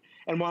Wi-Fi.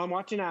 And while I'm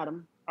watching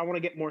Adam, I want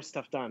to get more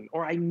stuff done,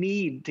 or I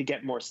need to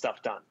get more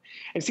stuff done.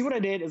 And see what I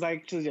did is I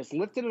actually just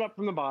lifted it up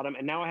from the bottom,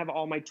 and now I have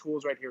all my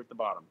tools right here at the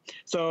bottom.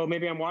 So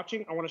maybe I'm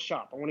watching, I want to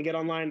shop, I want to get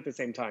online at the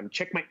same time,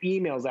 check my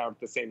emails out at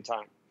the same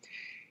time.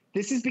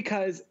 This is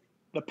because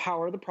the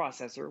power of the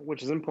processor,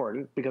 which is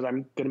important because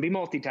I'm going to be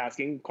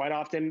multitasking. Quite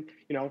often,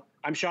 you know,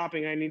 I'm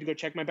shopping, I need to go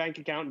check my bank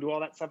account and do all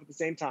that stuff at the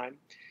same time.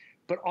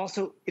 But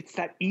also, it's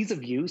that ease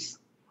of use.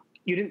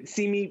 You didn't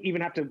see me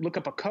even have to look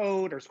up a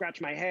code or scratch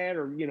my head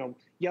or, you know,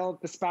 yell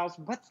at the spouse.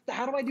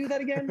 How do I do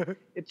that again?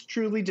 It's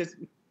truly just,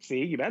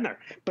 see, you've been there.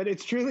 But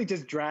it's truly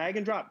just drag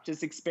and drop,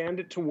 just expand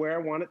it to where I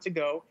want it to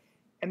go.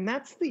 And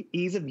that's the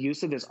ease of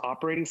use of this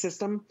operating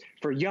system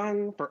for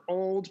young, for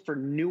old, for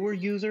newer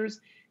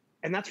users.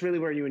 And that's really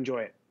where you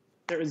enjoy it.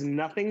 There is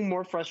nothing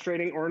more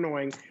frustrating or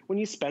annoying when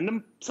you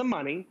spend some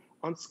money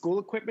on school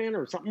equipment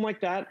or something like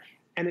that,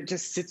 and it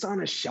just sits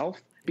on a shelf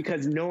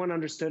because no one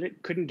understood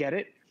it, couldn't get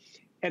it.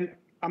 And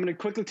I'm going to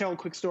quickly tell a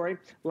quick story.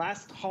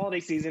 Last holiday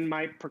season,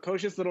 my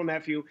precocious little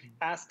nephew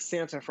asked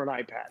Santa for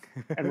an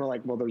iPad. And we're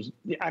like, well,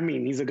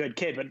 he's a good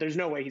kid, but there's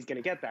no way he's going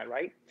to get that,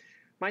 right?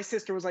 My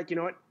sister was like, you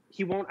know what?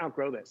 He won't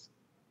outgrow this.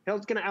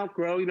 He's going to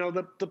outgrow, you know,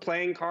 the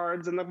playing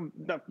cards and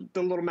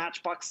the little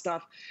Matchbox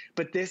stuff.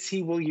 But this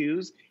he will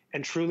use.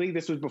 And truly,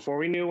 this was before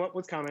we knew what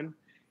was coming.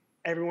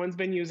 Everyone's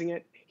been using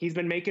it. He's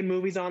been making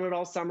movies on it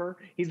all summer.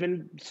 He's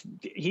been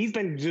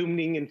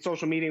Zooming and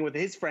social media with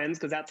his friends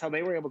because that's how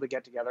they were able to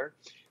get together.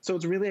 So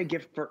it's really a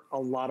gift for a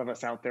lot of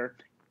us out there.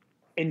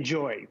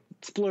 Enjoy,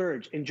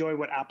 splurge, enjoy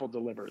what Apple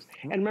delivers.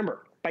 And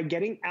remember, by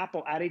getting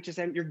Apple at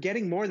HSN, you're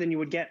getting more than you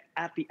would get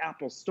at the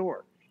Apple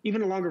store.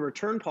 Even a longer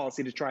return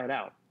policy to try it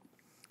out.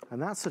 And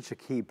that's such a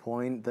key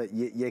point that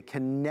you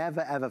can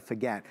never, ever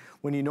forget.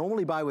 When you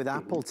normally buy with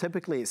Apple,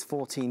 typically it's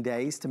 14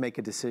 days to make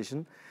a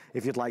decision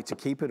if you'd like to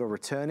keep it or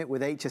return it.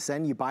 With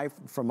HSN, you buy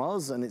from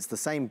us and it's the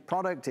same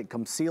product. It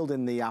comes sealed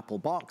in the Apple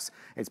box.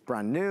 It's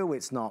brand new.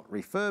 It's not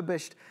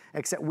refurbished,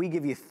 except we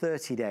give you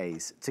 30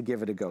 days to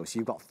give it a go. So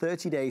you've got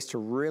 30 days to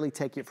really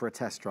take it for a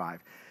test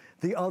drive.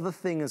 The other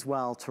thing as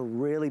well to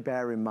really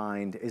bear in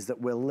mind is that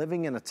we're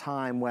living in a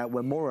time where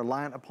we're more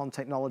reliant upon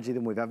technology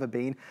than we've ever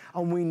been,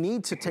 and we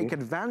need to take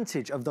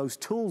advantage of those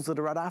tools that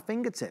are at our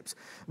fingertips.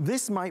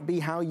 This might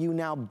be how you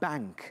now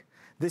bank.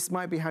 This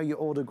might be how you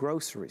order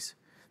groceries.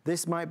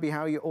 This might be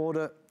how you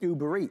order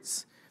Uber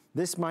Eats.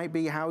 This might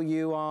be how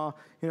you are,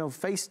 you know,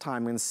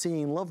 FaceTime and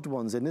seeing loved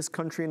ones in this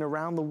country and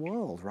around the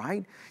world,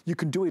 right? You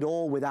can do it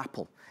all with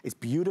Apple. It's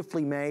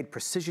beautifully made,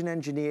 precision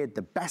engineered,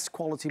 the best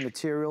quality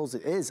materials.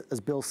 It is, as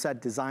Bill said,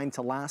 designed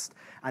to last,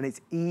 and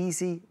it's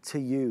easy to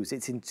use.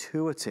 It's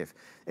intuitive.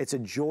 It's a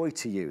joy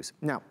to use.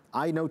 Now,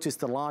 I noticed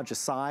the larger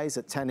size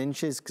at 10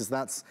 inches because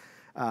that's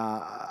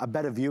a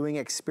better viewing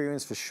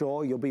experience for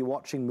sure. You'll be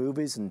watching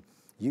movies and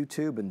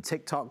YouTube and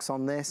TikToks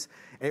on this.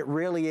 It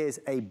really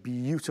is a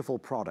beautiful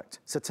product.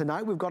 So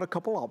tonight we've got a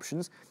couple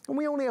options, and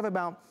we only have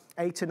about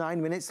 8 to 9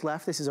 minutes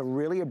left. This is a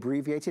really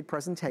abbreviated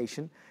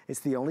presentation. It's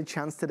the only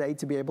chance today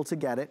to be able to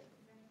get it.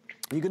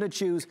 You're gonna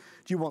choose,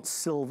 do you want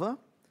silver,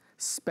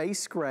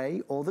 space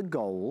gray, or the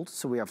gold?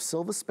 So we have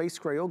silver, space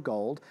gray, or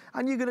gold,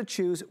 and you're gonna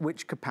choose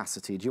which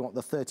capacity. Do you want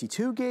the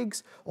 32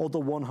 gigs or the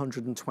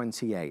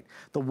 128?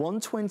 The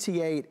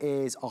 128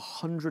 is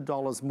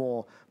 $100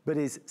 more, but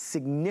is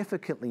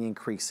significantly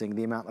increasing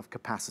the amount of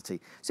capacity.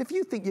 So if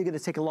you think you're gonna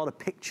take a lot of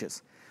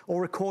pictures,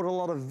 or record a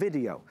lot of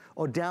video,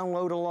 or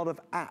download a lot of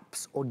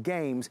apps or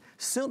games,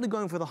 certainly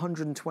going for the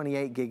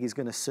 128 gig is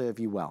gonna serve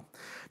you well.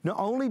 Not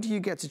only do you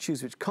get to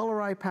choose which color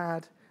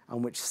iPad,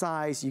 and which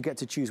size, you get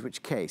to choose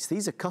which case.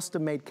 These are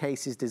custom-made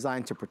cases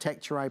designed to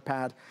protect your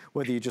iPad,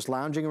 whether you're just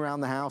lounging around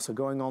the house or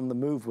going on the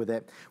move with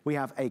it. We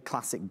have a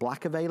classic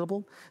black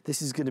available.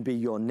 This is gonna be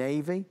your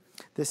navy.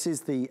 This is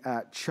the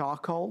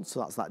charcoal, so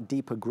that's that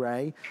deeper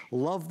gray.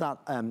 Love that,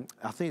 I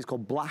think it's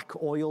called black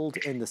oiled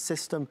in the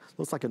system.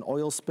 Looks like an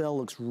oil spill,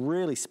 looks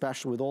really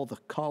special with all the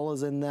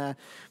colors in there.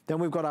 Then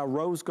we've got our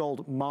rose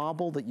gold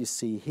marble that you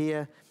see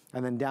here.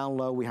 And then down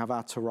low, we have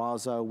our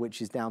terrazzo,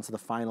 which is down to the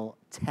final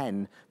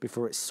 10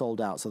 before it's sold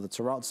out. So the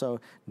terrazzo,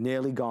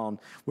 nearly gone.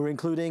 We're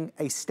including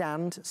a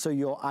stand, so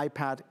your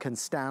iPad can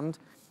stand,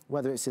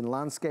 whether it's in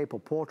landscape or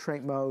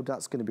portrait mode.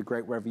 That's gonna be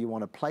great wherever you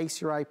wanna place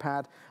your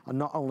iPad. And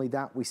not only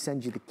that, we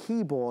send you the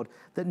keyboard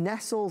that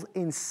nestles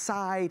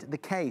inside the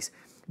case.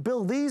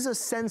 Bill, these are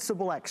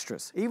sensible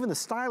extras. Even the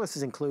stylus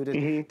is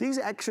included. These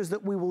are extras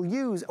that we will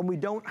use and we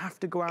don't have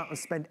to go out and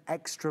spend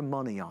extra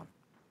money on.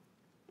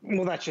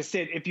 Well, that's just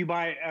it. If you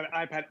buy an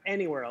iPad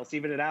anywhere else,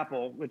 even at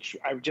Apple, which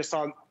I just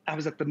saw, I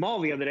was at the mall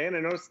the other day and I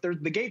noticed the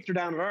gates are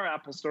down at our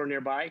Apple store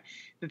nearby.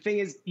 The thing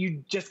is,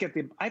 you just get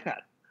the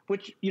iPad,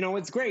 which, you know,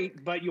 it's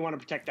great, but you want to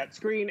protect that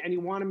screen and you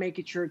want to make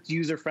it sure it's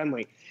user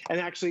friendly. And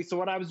actually, so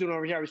what I was doing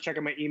over here, I was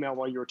checking my email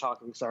while you were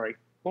talking, sorry,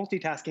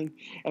 multitasking.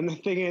 And the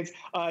thing is,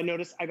 I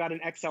noticed I got an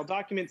Excel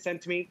document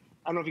sent to me.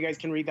 I don't know if you guys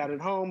can read that at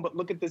home, but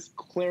look at this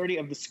clarity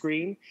of the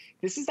screen.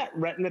 This is that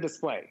Retina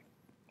display.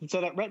 So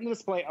that Retina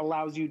display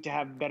allows you to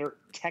have better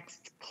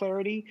text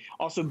clarity,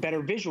 also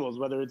better visuals,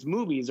 whether it's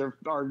movies or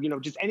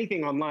just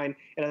anything online.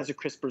 It has a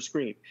crisper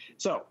screen.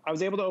 So I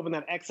was able to open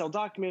that Excel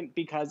document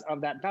because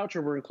of that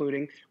voucher we're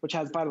including, which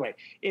has, by the way,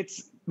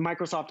 it's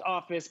Microsoft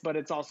Office, but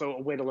it's also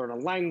a way to learn a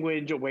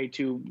language, a way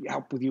to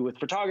help with you with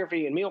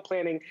photography and meal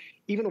planning,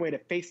 even a way to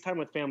FaceTime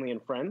with family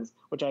and friends,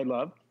 which I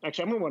love.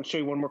 Actually, I'm going to want to show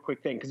you one more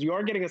quick thing because you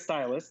are getting a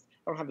stylus.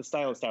 I don't have the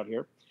stylus out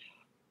here.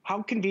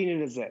 How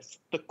convenient is this?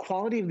 The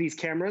quality of these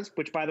cameras,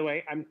 which, by the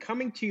way, I'm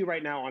coming to you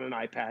right now on an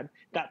iPad.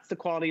 That's the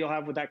quality you'll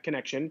have with that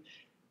connection.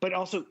 But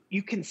also,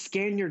 you can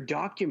scan your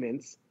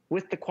documents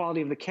with the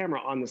quality of the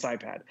camera on this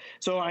iPad.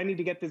 So I need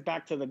to get this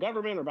back to the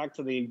government or back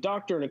to the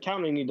doctor and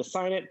accountant. I need to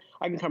sign it.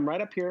 I can come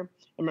right up here. And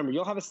remember,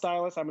 you'll have a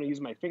stylus. I'm going to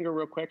use my finger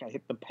real quick. I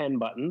hit the pen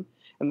button.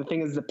 And the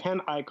thing is, the pen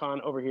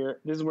icon over here,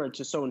 this is where it's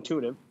just so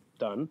intuitive.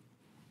 Done.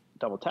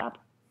 Double tap.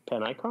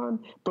 Pen icon.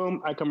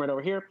 Boom. I come right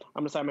over here.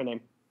 I'm going to sign my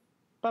name.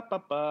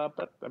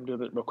 I'm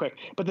doing it real quick.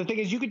 But the thing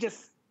is, you could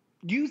just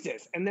use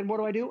this. And then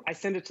what do? I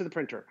send it to the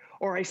printer.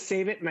 Or I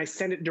save it and I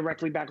send it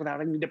directly back without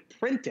having to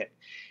print it.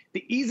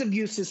 The ease of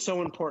use is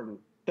so important.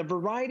 The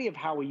variety of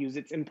how we use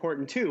it's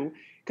important too.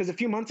 Because a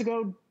few months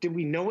ago, did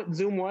we know what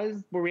Zoom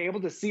was? Were we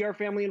able to see our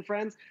family and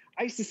friends?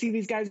 I used to see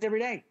these guys every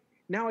day.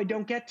 Now I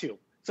don't get to.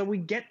 So we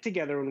get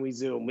together when we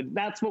Zoom.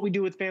 That's what we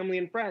do with family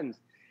and friends.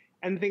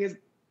 And the thing is,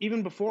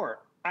 even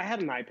before, I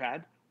had an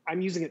iPad. I'm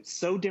using it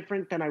so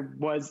different than I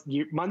was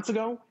months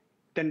ago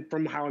than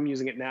from how I'm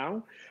using it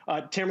now.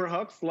 Tamara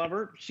Hooks, love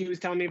her. She was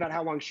telling me about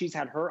how long she's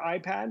had her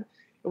iPad.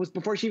 It was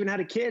before she even had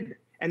a kid.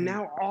 And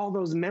now all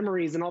those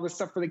memories and all this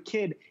stuff for the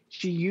kid,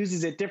 she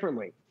uses it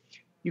differently.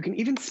 You can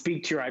even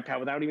speak to your iPad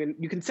without even,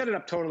 you can set it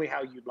up totally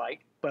how you'd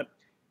like. But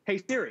hey,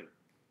 Siri,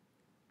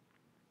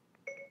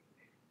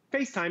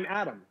 FaceTime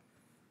Adam.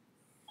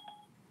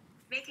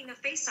 Making a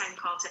FaceTime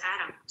call to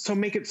Adam. So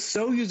make it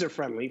so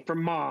user-friendly for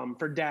mom,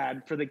 for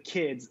dad, for the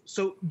kids,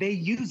 so they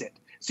use it.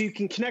 So you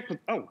can connect with,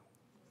 oh,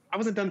 I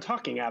wasn't done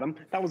talking, Adam.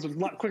 That was a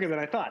lot quicker than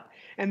I thought.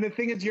 And the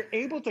thing is, you're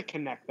able to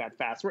connect that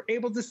fast. We're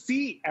able to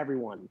see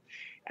everyone.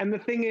 And the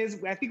thing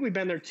is, I think we've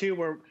been there too,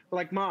 where we're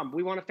like, Mom,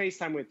 we want to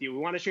FaceTime with you. We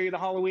want to show you the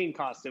Halloween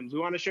costumes. We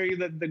want to show you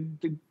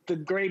the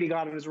grade he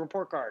got on his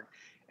report card.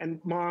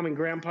 And Mom and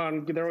Grandpa,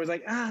 they're always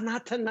like,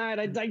 not tonight.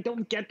 I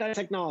don't get that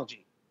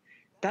technology.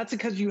 That's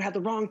because you had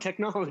the wrong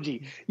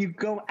technology. You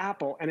go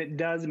Apple, and it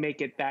does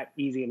make it that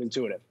easy and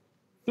intuitive.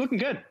 You're looking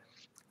good.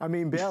 I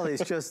mean, Bill,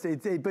 it's just,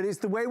 but it's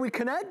the way we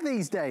connect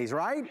these days,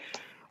 right?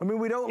 I mean,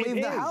 we don't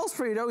leave the house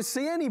for you, don't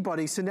see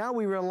anybody. So now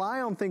we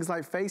rely on things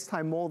like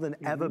FaceTime more than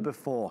ever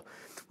before.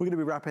 We're going to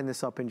be wrapping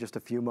this up in just a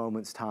few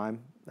moments' time.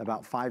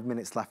 About 5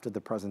 minutes left of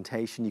the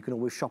presentation. You can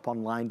always shop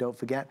online, don't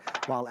forget,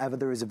 while ever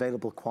there is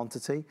available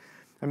quantity.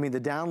 I mean,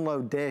 the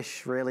download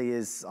dish really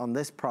is, on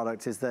this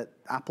product, is that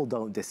Apple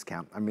don't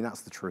discount. I mean,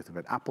 that's the truth of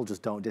it. Apple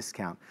just don't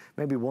discount.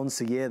 Maybe once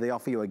a year, they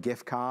offer you a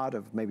gift card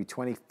of maybe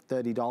 $20,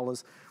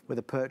 $30 with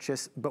a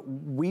purchase. But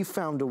we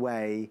found a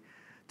way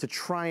to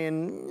try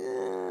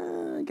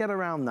and get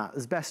around that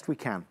as best we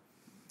can.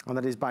 And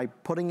that is by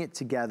putting it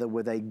together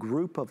with a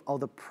group of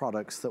other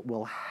products that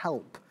will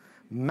help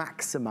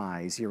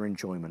maximize your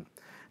enjoyment.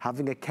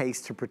 Having a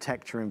case to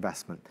protect your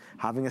investment,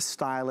 having a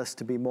stylus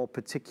to be more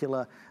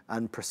particular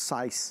and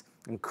precise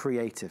and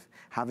creative,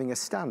 having a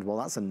stand, well,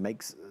 that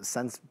makes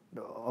sense,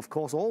 of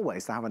course,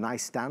 always to have a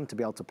nice stand to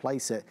be able to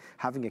place it,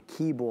 having a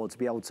keyboard to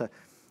be able to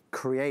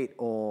create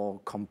or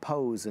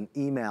compose an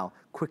email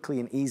quickly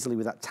and easily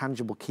with that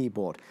tangible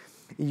keyboard.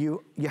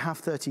 You have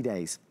 30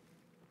 days.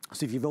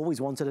 So if you've always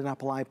wanted an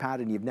Apple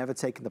iPad and you've never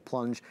taken the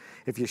plunge,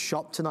 if you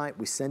shop tonight,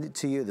 we send it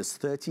to you. There's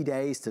 30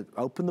 days to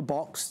open the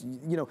box.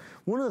 You know,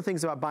 one of the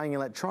things about buying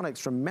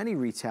electronics from many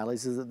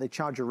retailers is that they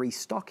charge a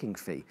restocking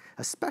fee,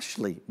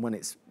 especially when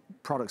it's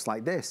products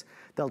like this.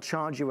 They'll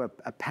charge you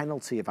a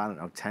penalty of, I don't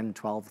know, 10,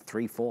 12,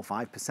 3, 4,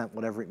 5%,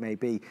 whatever it may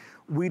be.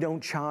 We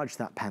don't charge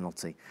that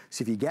penalty.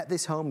 So if you get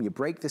this home, you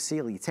break the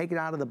seal, you take it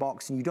out of the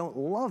box and you don't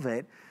love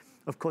it,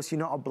 of course, you're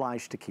not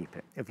obliged to keep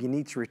it. If you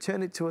need to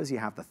return it to us, you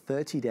have the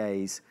 30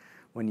 days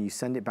when you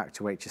send it back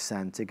to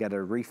HSN to get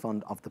a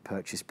refund of the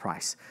purchase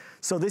price.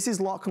 So this is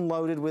lock and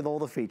loaded with all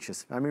the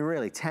features. I mean,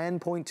 really,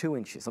 10.2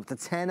 inches, up to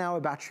 10-hour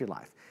battery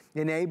life,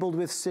 enabled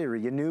with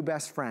Siri, your new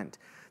best friend,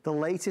 the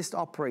latest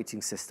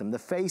operating system, the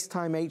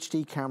FaceTime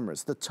HD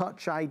cameras, the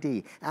Touch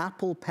ID,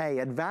 Apple Pay,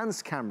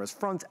 advanced cameras,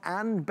 front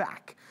and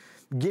back,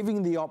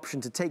 giving the option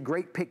to take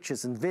great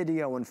pictures and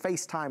video and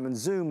FaceTime and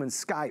Zoom and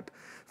Skype.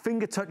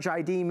 Finger Touch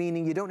ID,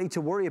 meaning you don't need to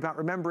worry about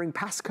remembering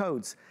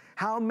passcodes.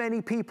 How many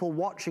people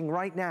watching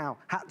right now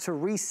had to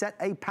reset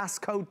a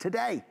passcode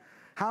today?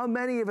 How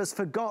many of us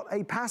forgot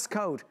a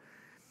passcode?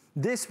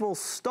 This will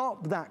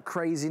stop that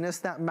craziness,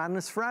 that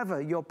madness forever.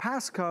 Your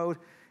passcode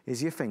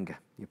is your finger.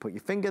 You put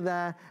your finger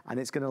there and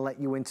it's going to let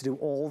you in to do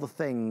all the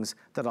things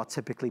that are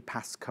typically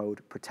passcode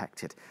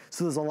protected.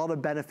 So there's a lot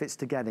of benefits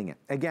to getting it.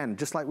 Again,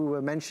 just like we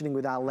were mentioning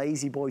with our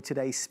Lazy Boy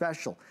Today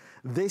special,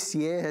 this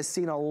year has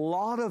seen a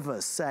lot of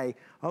us say,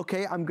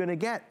 okay, I'm going to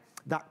get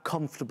that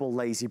comfortable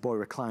Lazy Boy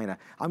recliner.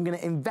 I'm going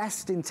to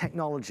invest in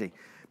technology.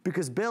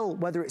 Because Bill,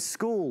 whether it's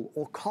school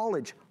or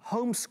college,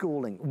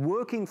 homeschooling,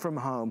 working from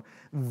home,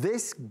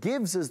 this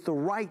gives us the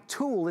right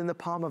tool in the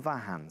palm of our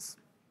hands.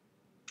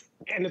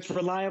 And it's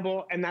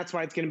reliable, and that's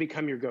why it's going to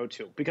become your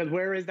go-to. Because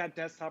where is that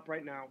desktop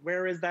right now?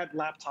 Where is that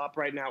laptop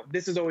right now?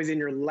 This is always in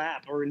your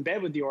lap or in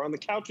bed with you or on the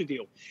couch with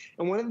you.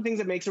 And one of the things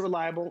that makes it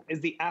reliable is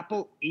the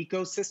Apple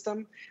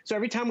ecosystem. So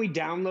every time we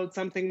download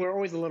something, we're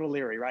always a little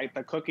leery, right?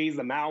 The cookies,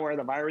 the malware,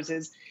 the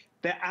viruses.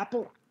 The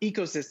Apple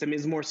ecosystem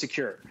is more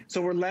secure.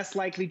 So we're less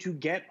likely to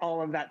get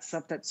all of that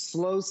stuff that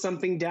slows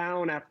something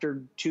down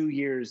after 2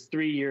 years,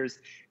 3 years,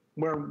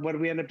 where what do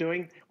we end up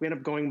doing? We end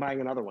up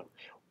buying another one.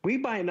 We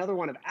buy another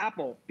one of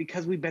Apple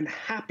because we've been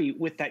happy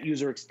with that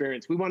user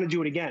experience. We want to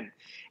do it again.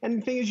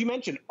 And the thing is, you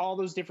mentioned all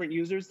those different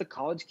users, the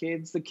college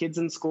kids, the kids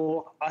in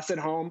school, us at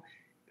home.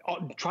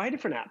 Try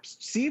different apps.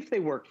 See if they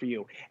work for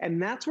you.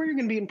 And that's where you're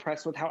going to be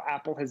impressed with how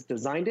Apple has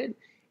designed it.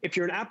 If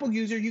you're an Apple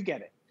user, you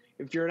get it.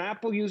 If you're an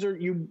Apple user,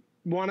 you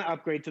want to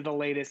upgrade to the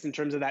latest in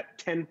terms of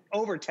that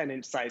over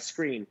 10-inch size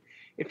screen.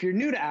 If you're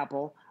new to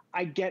Apple,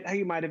 I get how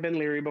you might have been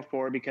leery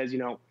before because, you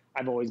know,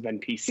 I've always been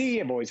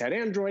PC, I've always had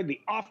Android, the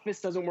Office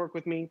doesn't work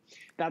with me.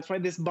 That's why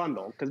this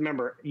bundle, because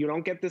remember, you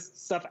don't get this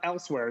stuff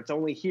elsewhere, it's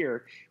only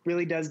here,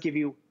 really does give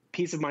you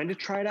peace of mind to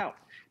try it out.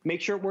 Make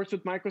sure it works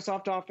with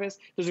Microsoft Office.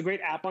 There's a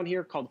great app on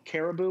here called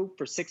Caribou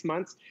for 6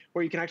 months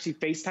where you can actually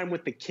FaceTime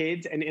with the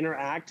kids and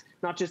interact,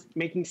 not just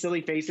making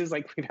silly faces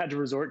like we've had to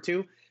resort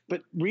to,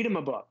 but read them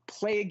a book,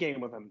 play a game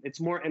with them. It's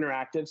more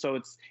interactive, so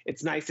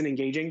it's nice and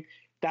engaging.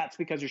 That's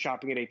because you're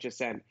shopping at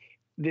HSN.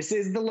 This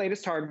is the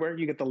latest hardware.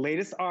 You get the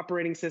latest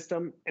operating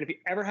system. And if you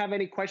ever have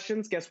any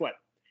questions, guess what?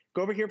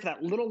 Go over here for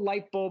that little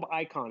light bulb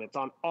icon. It's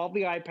on all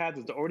the iPads.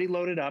 It's already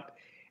loaded up.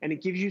 And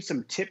it gives you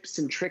some tips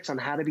and tricks on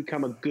how to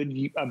become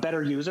a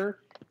better user.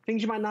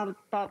 Things you might not have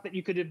thought that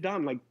you could have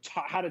done, like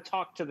how to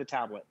talk to the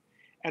tablet.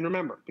 And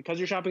remember, because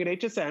you're shopping at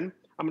HSN,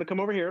 I'm going to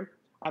come over here.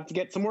 I have to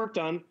get some work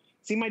done.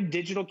 See my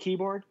digital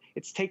keyboard?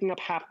 It's taking up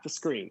half the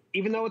screen.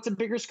 Even though it's a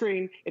bigger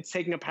screen, it's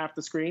taking up half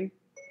the screen.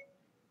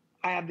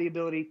 I have the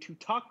ability to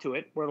talk to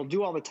it where it'll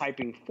do all the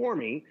typing for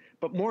me.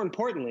 But more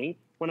importantly,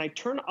 when I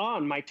turn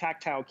on my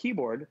tactile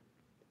keyboard,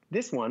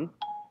 this one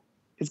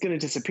is going to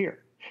disappear.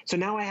 So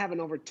now I have an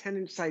over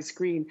 10-inch size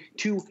screen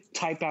to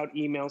type out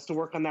emails, to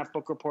work on that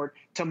book report,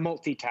 to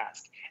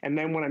multitask. And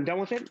then when I'm done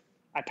with it,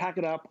 I pack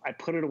it up, I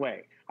put it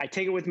away. I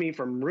take it with me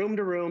from room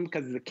to room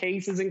because the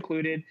case is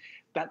included.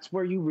 That's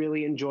where you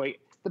really enjoy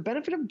the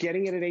benefit of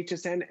getting it at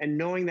HSN and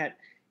knowing that,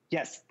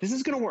 yes, this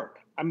is going to work.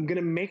 I'm going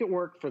to make it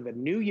work for the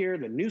new year,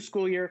 the new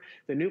school year,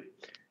 the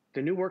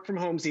new work from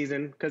home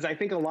season. Because I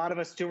think a lot of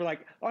us too were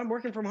like, oh, I'm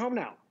working from home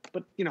now.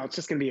 But, you know, it's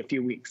just going to be a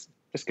few weeks.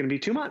 It's going to be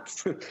 2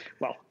 months.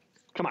 Well,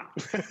 come on.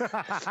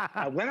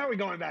 When are we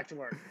going back to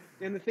work?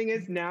 And the thing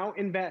is, now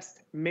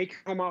invest. Make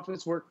home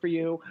office work for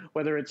you,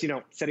 whether it's, you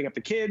know, setting up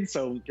the kids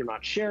so you're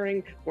not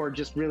sharing or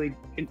just really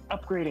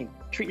upgrading.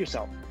 Treat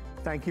yourself.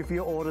 Thank you for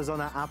your orders on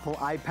our Apple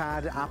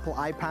iPad. Apple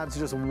iPads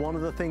are just one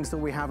of the things that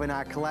we have in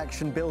our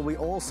collection. Bill, we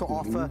also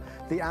offer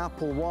the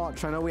Apple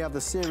Watch. I know we have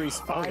the Series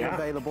 5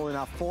 available in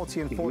our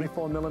 40 and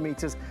 44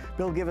 millimeters.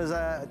 Bill, give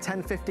us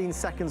 10, 15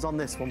 seconds on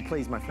this one,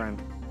 please, my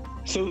friend.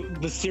 So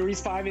the Series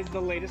 5 is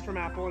the latest from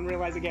Apple, and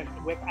realize again,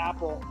 with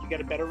Apple, you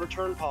get a better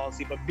return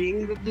policy, but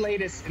being the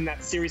latest in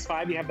that Series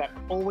 5, you have that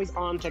always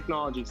on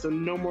technology. So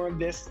no more of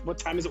this, what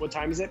time is it, what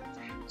time is it?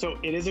 So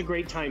it is a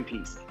great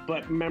timepiece,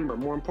 but remember,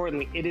 more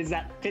importantly, it is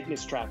that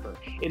fitness tracker.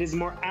 It is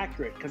more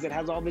accurate because it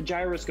has all the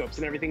gyroscopes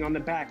and everything on the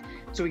back.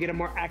 So we get a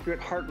more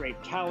accurate heart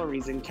rate,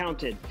 calories, and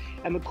counted.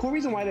 And the cool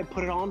reason why they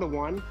put it all into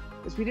one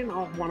is we didn't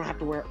all want to have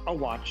to wear a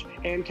watch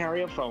and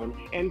carry a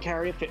phone and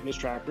carry a fitness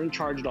tracker and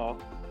charge it all.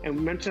 And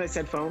mention I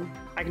said phone,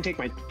 I can take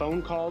my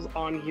phone calls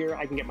on here,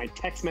 I can get my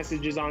text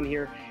messages on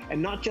here,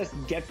 and not just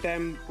get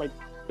them like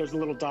there's a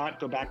little dot,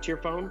 go back to your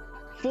phone,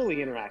 fully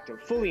interactive,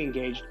 fully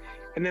engaged.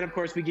 And then of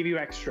course we give you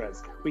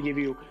extras. We give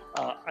you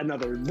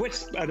another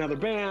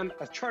band,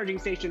 a charging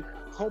station,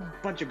 a whole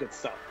bunch of good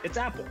stuff. It's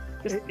Apple,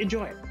 just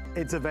enjoy it.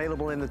 It's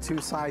available in the 2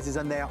 sizes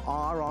and they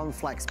are on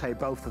FlexPay,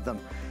 both of them.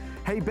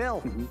 Hey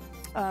Bill,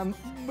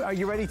 are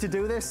you ready to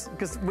do this?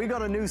 Because we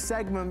got a new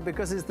segment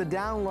because it's the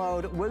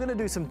download. We're gonna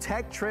do some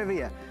tech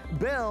trivia.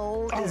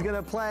 Bill is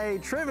gonna play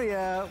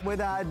trivia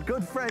with our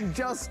good friend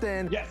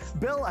Justin. Yes.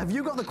 Bill, have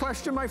you got the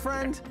question, my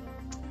friend?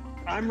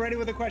 I'm ready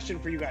with a question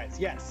for you guys,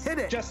 yes. Hit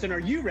it. Justin, are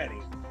you ready?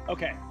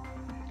 Okay.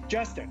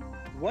 Justin,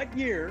 what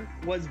year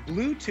was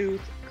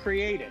Bluetooth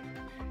created?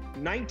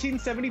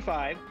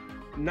 1975,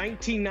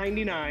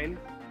 1999,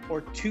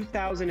 or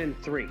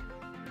 2003?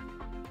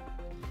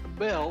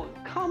 Bill,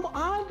 come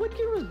on, what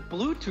year was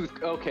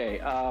Bluetooth? Okay,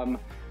 I'm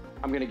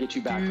gonna get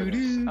you back for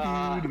this.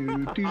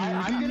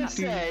 I'm gonna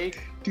say,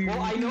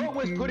 well, I know it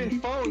was put in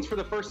phones for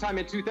the first time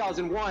in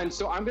 2001,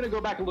 so I'm gonna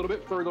go back a little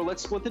bit further.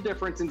 Let's split the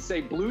difference and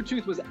say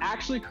Bluetooth was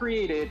actually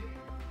created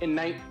in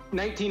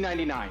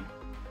 1999.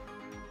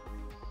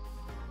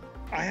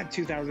 I have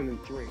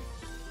 2003.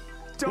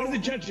 What did the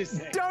judges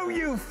say? Don't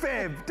you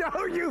fib!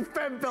 Don't you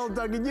fib, Bill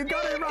Duggan. You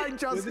got it right,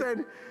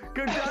 Justin.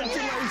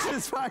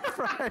 Congratulations, my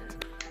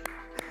friend.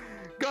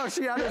 Go gosh,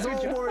 he had us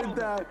all worried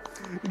there.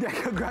 Yeah,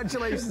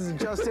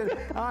 congratulations, Justin.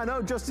 I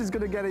know Justin's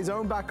going to get his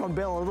own back on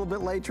Bill a little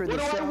bit later in the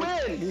show.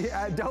 What do I win?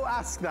 Yeah, don't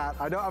ask that.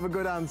 I don't have a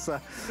good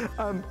answer.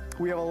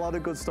 We have a lot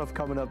of good stuff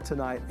coming up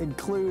tonight,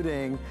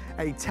 including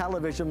a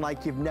television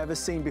like you've never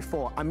seen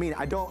before. I mean,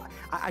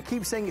 I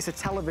keep saying it's a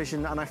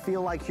television, and I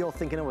feel like you're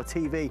thinking of a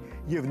TV.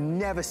 You've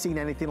never seen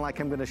anything like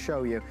I'm going to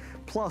show you.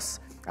 Plus,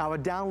 our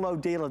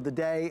download deal of the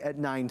day at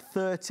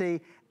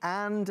 9:30,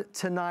 and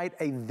tonight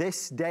a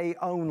this day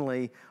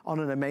only on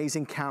an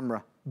amazing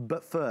camera.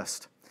 But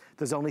first,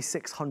 there's only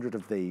 600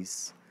 of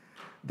these.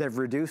 They've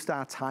reduced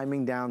our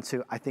timing down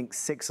to, I think,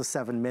 6 or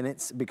 7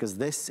 minutes, because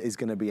this is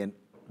going to be a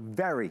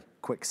very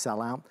quick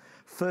sellout.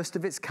 First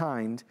of its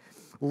kind,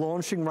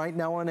 launching right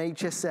now on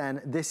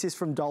HSN. This is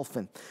from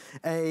Dolphin,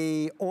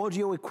 a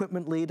audio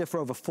equipment leader for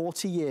over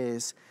 40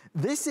 years.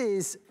 This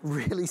is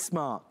really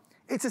smart.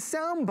 It's a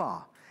sound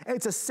bar.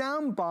 It's a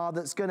sound bar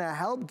that's gonna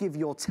help give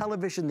your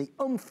television the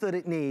oomph that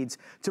it needs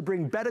to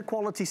bring better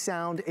quality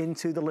sound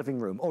into the living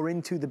room or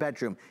into the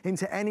bedroom,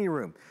 into any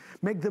room.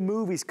 Make the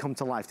movies come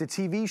to life, the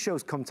TV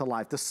shows come to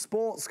life, the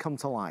sports come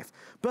to life.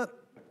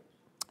 But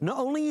not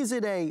only is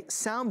it a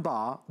sound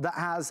bar that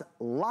has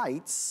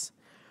lights,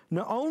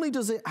 not only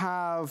does it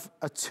have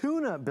a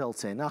tuner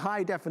built in, a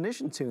high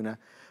definition tuner,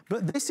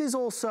 but this is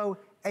also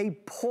a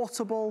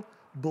portable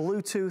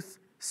Bluetooth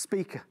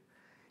speaker.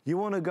 You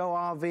wanna go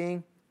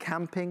RVing,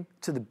 camping,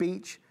 to the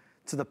beach,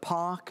 to the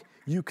park,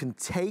 you can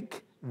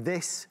take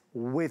this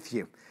with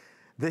you.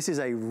 This is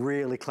a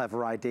really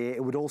clever idea.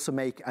 It would also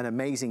make an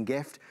amazing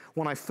gift.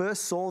 When I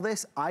first saw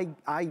this,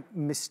 I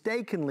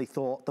mistakenly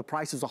thought the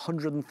price was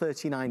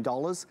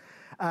 $139.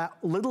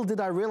 Little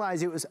did I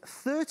realize it was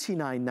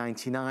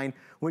 $39.99,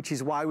 which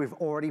is why we've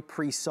already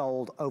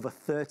pre-sold over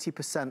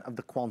 30% of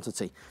the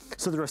quantity.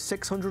 So there are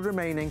 600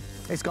 remaining.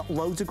 It's got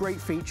loads of great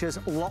features,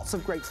 lots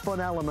of great fun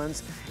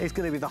elements. It's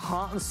gonna be the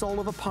heart and soul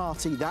of a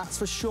party, that's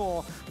for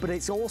sure, but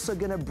it's also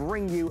gonna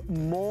bring you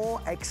more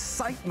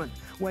excitement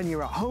when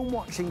you're at home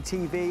watching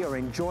TV or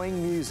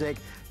enjoying music.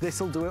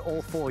 This'll do it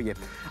all for you.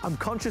 I'm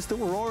conscious that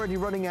we're already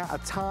running out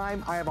of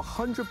time. I have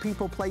 100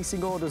 people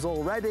placing orders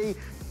already.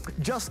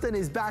 Justin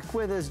is back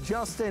with us.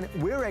 Justin,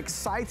 we're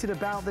excited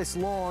about this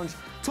launch.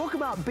 Talk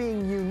about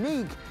being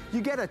unique.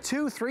 You get a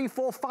 2, 3,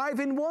 4,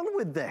 5-in-1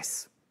 with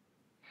this.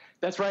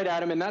 That's right,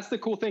 Adam, and that's the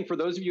cool thing. For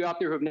those of you out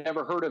there who have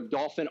never heard of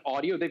Dolphin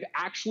Audio, they've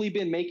actually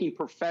been making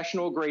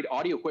professional-grade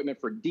audio equipment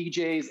for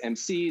DJs,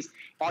 MCs,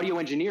 audio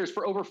engineers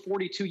for over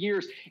 42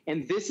 years,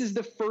 and this is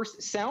the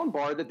first sound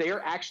bar that they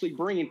are actually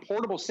bringing,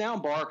 portable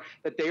sound bar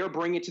that they are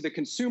bringing to the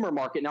consumer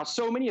market. Now,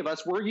 so many of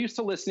us, we're used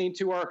to listening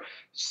to our,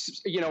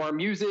 our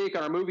music,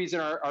 our movies,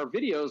 and our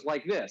videos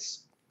like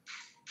this.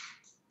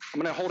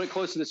 I'm going to hold it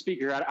close to the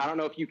speaker. I don't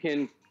know if you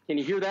can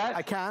you hear that?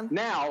 I can.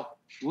 Now,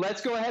 let's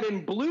go ahead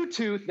and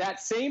Bluetooth that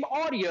same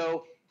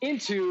audio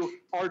into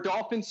our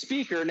Dolphin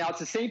speaker. Now, it's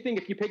the same thing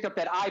if you picked up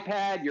that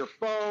iPad, your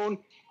phone,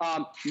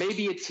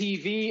 maybe a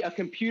TV, a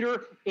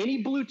computer.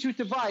 Any Bluetooth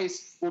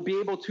device will be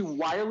able to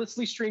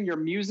wirelessly stream your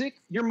music,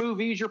 your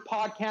movies, your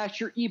podcasts,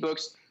 your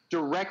ebooks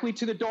directly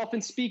to the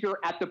Dolphin speaker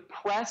at the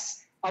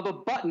press of a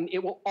button.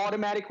 It will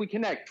automatically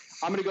connect.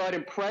 I'm going to go ahead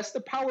and press the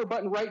power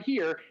button right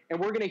here, and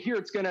we're going to hear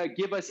it's going to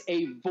give us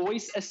a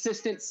voice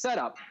assistant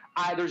setup.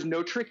 There's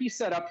no tricky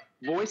setup.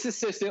 Voice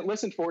assistant,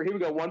 listen for it. Here we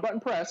go. One button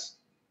press.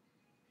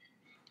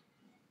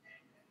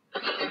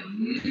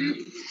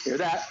 Hear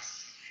that?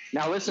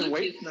 Now listen, Bluetooth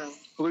wait. mode.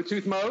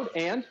 Bluetooth mode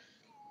and?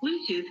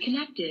 Bluetooth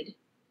connected.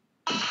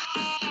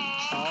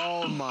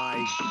 Oh my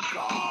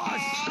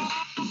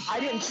gosh. I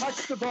didn't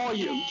touch the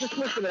volume. Just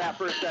listen to that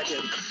for a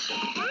second.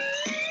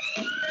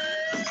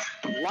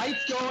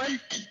 Lights going.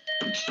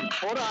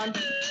 Hold on.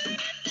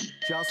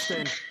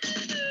 Justin.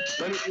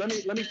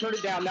 Let me turn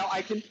it down. Now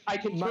I can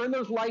turn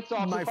those lights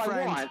off if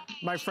I want.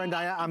 My friend,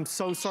 I'm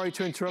so sorry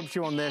to interrupt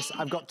you on this.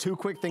 I've got 2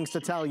 quick things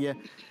to tell you.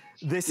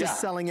 This is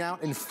selling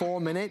out in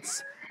 4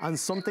 minutes, and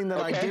something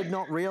that I did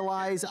not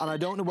realize, and I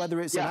don't know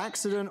whether it's an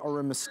accident or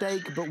a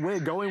mistake, but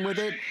we're going with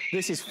it.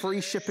 This is free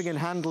shipping and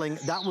handling.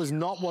 That was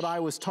not what I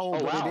was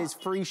told, but it is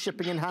free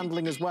shipping and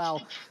handling as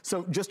well.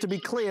 So just to be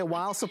clear,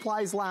 while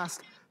supplies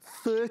last,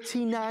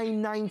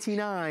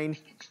 $39.99,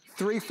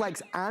 3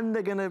 flex, and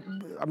they're gonna,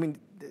 I mean,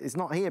 it's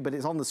not here, but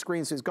it's on the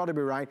screen, so it's gotta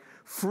be right.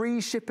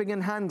 Free shipping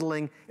and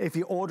handling if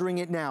you're ordering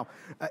it now.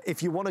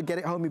 If you wanna get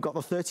it home, you've got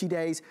the 30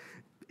 days.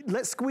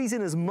 Let's squeeze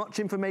in as much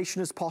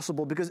information as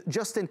possible, because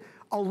Justin,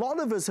 a lot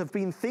of us have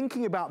been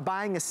thinking about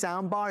buying a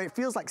soundbar. It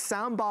feels like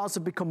soundbars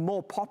have become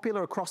more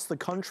popular across the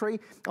country.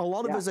 A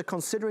lot of us are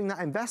considering that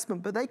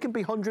investment, but they can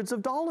be hundreds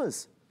of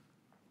dollars.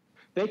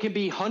 They can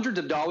be hundreds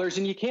of dollars,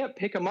 and you can't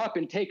pick them up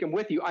and take them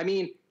with you. I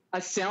mean, a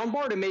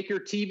soundbar to make your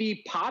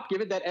TV pop,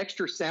 give it that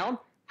extra sound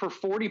for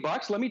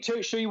 $40. Let me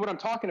show you what I'm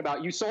talking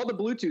about. You saw the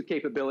Bluetooth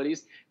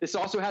capabilities. This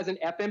also has an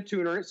FM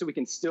tuner, so we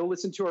can still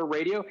listen to our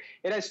radio.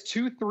 It has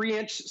 2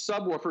 3-inch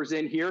subwoofers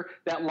in here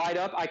that light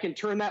up. I can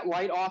turn that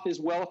light off as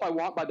well if I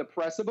want by the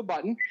press of a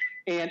button.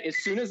 And as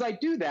soon as I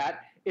do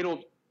that,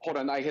 it'll, hold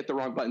on, I hit the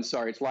wrong button.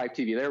 Sorry, it's live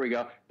TV. There we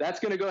go.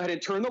 That's going to go ahead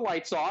and turn the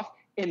lights off.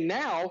 And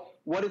now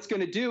what it's going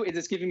to do is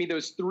it's giving me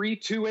those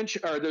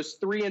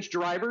 3-inch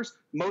drivers.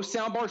 Most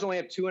sound bars only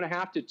have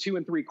 2.5 to 2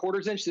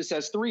 3/4 inch. This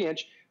has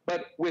 3-inch.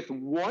 But with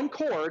one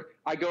cord,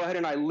 I go ahead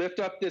and I lift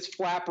up this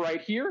flap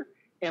right here,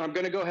 and I'm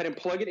going to go ahead and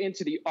plug it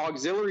into the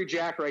auxiliary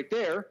jack right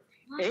there,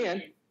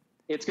 and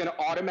it's going to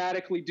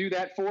automatically do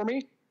that for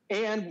me.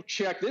 And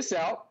check this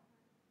out.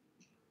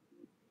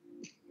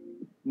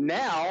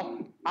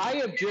 Now, I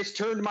have just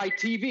turned my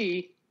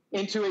TV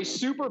into a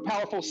super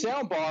powerful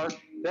sound bar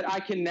that I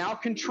can now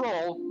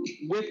control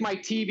with my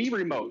TV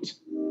remote.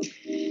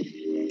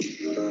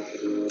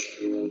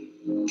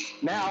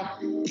 Now,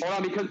 hold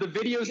on, because the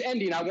video's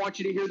ending, I want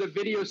you to hear the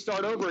video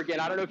start over again.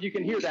 I don't know if you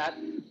can hear that,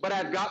 but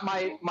I've got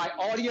my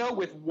audio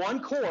with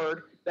one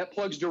cord that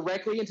plugs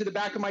directly into the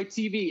back of my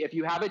TV. If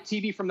you have a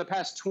TV from the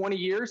past 20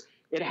 years,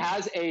 it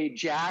has a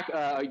jack,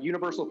 a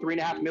universal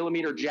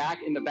 3.5mm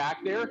jack in the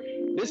back there.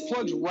 This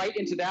plugs right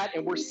into that,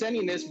 and we're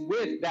sending this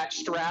with that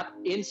strap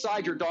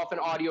inside your Dolphin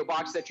audio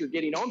box that you're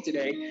getting home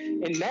today.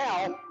 And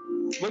now,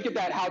 look at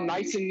that, how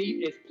nice and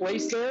neat it's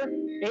placed there.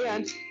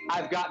 And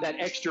I've got that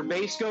extra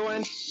bass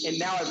going, and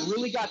now I've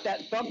really got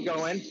that thump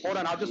going. Hold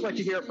on, I'll just let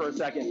you hear it for a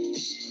second.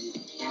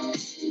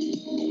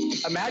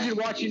 Imagine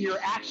watching your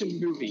action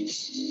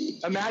movies.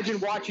 Imagine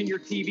watching your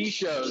TV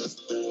shows.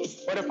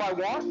 But if I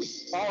want,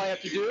 all I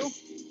have to do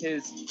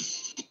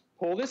is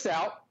pull this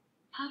out,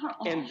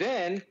 and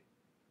then,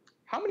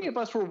 how many of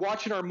us were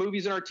watching our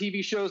movies and our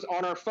TV shows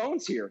on our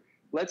phones here?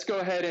 Let's go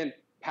ahead and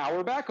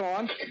power back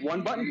on.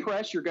 One button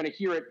press, you're going to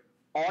hear it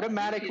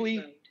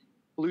automatically,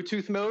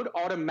 Bluetooth mode,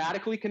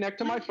 automatically connect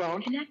to my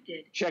phone.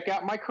 Connected. Check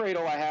out my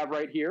cradle I have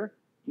right here.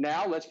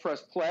 Now let's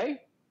press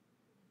play.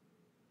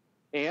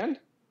 And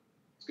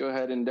let's go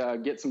ahead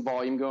and get some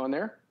volume going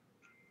there.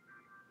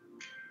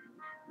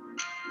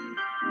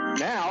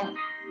 Now,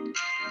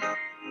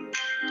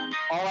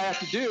 all I have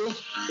to do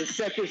is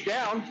set this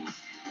down,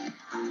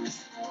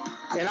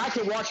 and I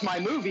can watch my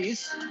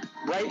movies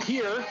right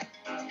here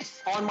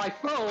on my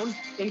phone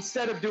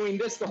instead of doing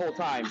this the whole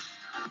time.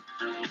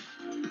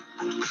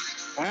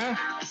 Huh?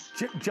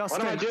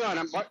 Justin, what am I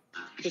doing?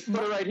 Just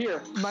put it right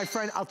here. My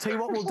friend, I'll tell you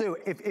what we'll do.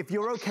 If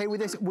you're okay with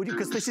this, would you,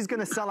 because this is going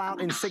to sell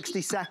out in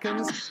 60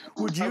 seconds,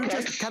 would you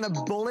just kind of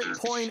bullet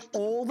point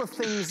all the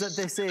things that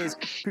this is?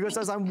 Because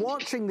as I'm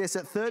watching this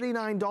at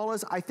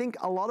 $39, I think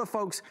a lot of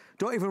folks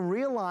don't even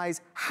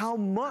realize how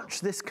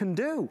much this can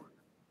do.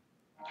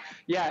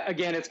 Yeah,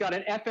 again, it's got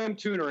an FM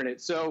tuner in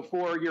it. So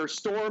for your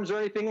storms or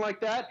anything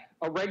like that,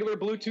 a regular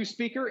Bluetooth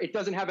speaker, it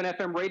doesn't have an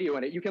FM radio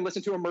in it. You can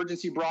listen to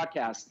emergency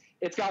broadcasts.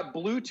 It's got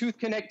Bluetooth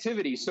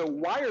connectivity. So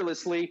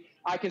wirelessly,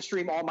 I can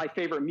stream all my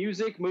favorite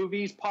music,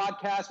 movies,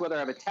 podcasts, whether I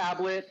have a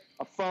tablet,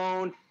 a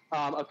phone,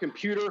 a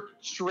computer,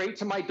 straight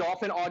to my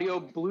Dolphin Audio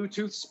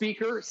Bluetooth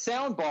speaker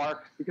sound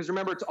bar, because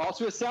remember, it's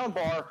also a sound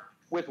bar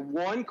with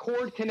one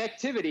cord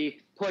connectivity.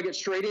 Plug it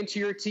straight into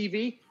your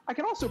TV. I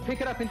can also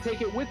pick it up and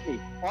take it with me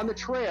on the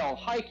trail,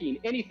 hiking,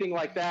 anything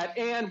like that.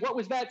 And what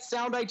was that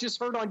sound I just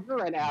heard on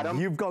your end, Adam?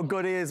 You've got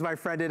good ears, my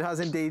friend. It has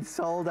indeed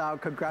sold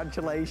out.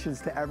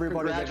 Congratulations to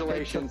everybody that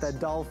picked up their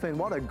Dolphin.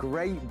 What a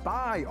great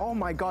buy. Oh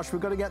my gosh,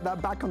 we've got to get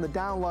that back on the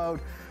download.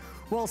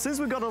 Well, since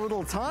we've got a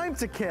little time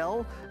to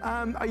kill,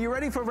 are you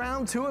ready for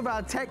round 2 of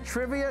our tech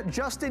trivia?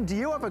 Justin, do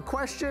you have a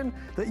question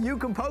that you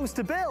can pose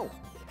to Bill?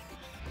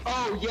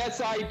 Oh,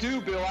 yes, I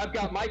do, Bill. I've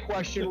got my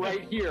question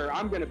right here.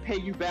 I'm going to pay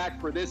you back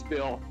for this,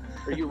 Bill.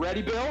 Are you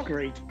ready, Bill?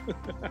 Great.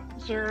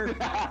 Sure.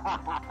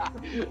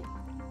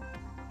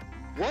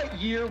 What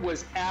year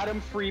was Adam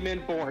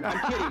Freeman born?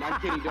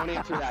 I'm kidding. Don't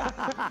answer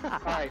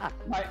that. All right.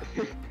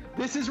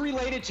 This is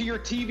related to your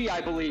TV, I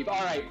believe.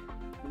 All right.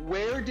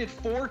 Where did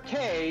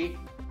 4K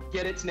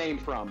get its name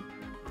from?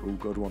 Oh,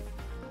 good one.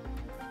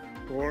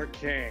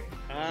 4K.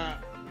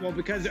 Well,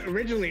 because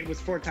originally it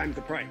was 4 times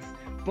the price.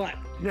 But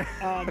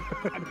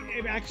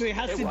it actually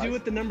has to do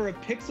with the number of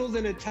pixels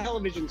in a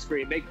television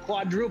screen. They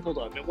quadrupled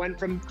them. It went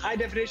from high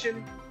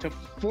definition to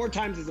 4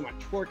 times as much,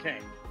 4K.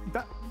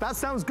 That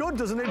sounds good,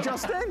 doesn't it,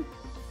 Justin?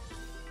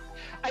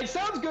 It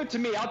sounds good to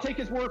me. I'll take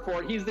his word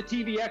for it. He's the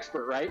TV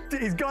expert, right?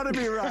 He's got to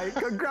be right.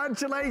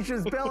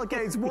 Congratulations, Bill.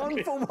 Okay, it's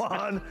 1 for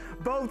 1.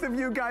 Both of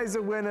you guys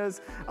are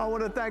winners. I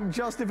want to thank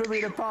Justin for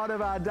being a part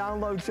of our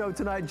download show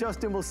tonight.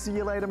 Justin, we'll see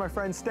you later, my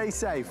friend. Stay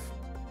safe.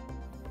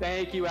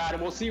 Thank you,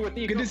 Adam. We'll see you with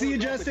the Good to see you,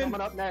 Justin.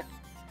 Coming up next.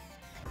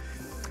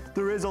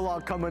 There is a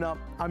lot coming up.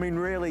 I mean,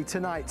 really,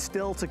 tonight,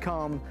 still to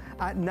come.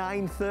 At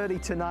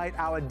 9:30 tonight,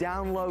 our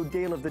download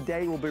deal of the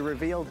day will be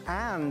revealed.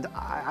 And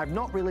I've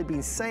not really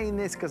been saying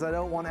this because I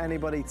don't want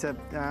anybody to...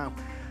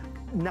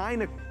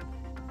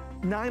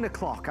 9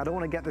 o'clock, I don't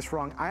want to get this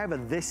wrong. I have a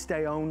this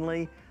day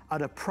only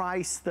at a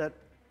price that,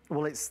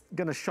 well, it's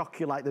going to shock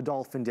you like the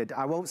Dolphin did.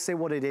 I won't say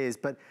what it is,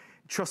 but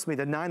trust me,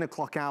 the 9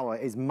 o'clock hour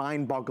is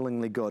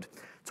mind-bogglingly good.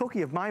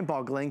 Talking of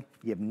mind-boggling,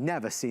 you've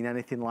never seen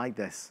anything like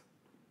this.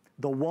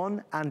 The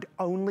one and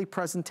only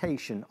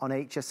presentation on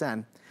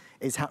HSN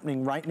is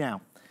happening right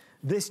now.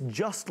 This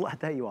just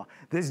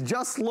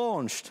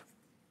launched.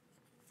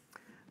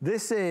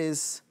 This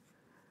is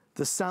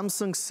the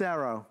Samsung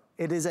Zero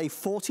It is a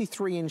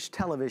 43-inch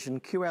television,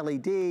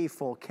 QLED,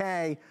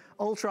 4K,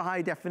 ultra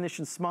high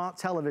definition smart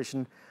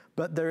television,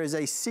 but there is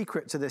a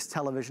secret to this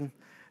television.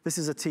 This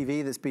is a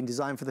TV that's been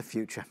designed for the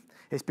future.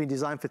 It's been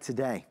designed for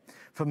today,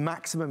 for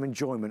maximum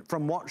enjoyment,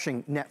 from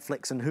watching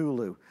Netflix and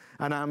Hulu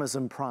and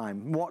Amazon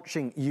Prime,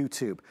 watching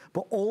YouTube,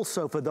 but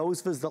also for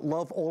those of us that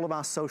love all of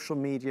our social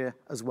media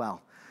as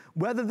well.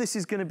 Whether this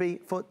is gonna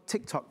be for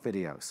TikTok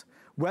videos,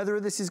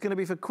 whether this is gonna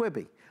be for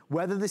Quibi,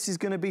 whether this is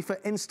gonna be for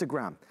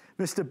Instagram.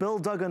 Mr. Bill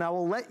Duggan, I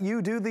will let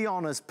you do the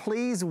honors.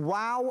 Please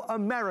wow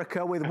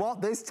America with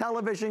what this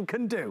television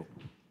can do.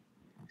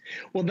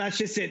 Well, that's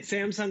just it.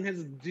 Samsung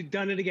has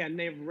done it again.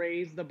 They've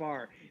raised the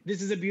bar.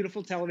 This is a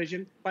beautiful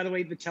television. By the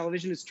way, the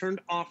television is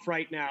turned off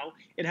right now.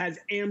 It has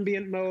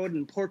ambient mode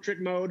and portrait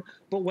mode.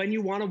 But when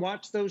you want to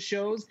watch those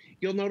shows,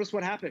 you'll notice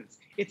what happens.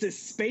 It's a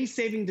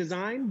space-saving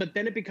design, but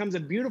then it becomes a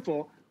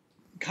beautiful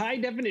high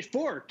definition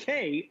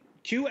 4K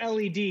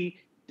QLED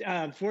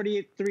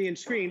 43-inch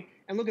screen.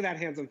 And look at that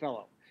handsome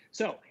fellow.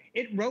 So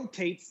it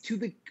rotates to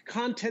the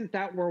content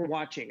that we're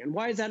watching. And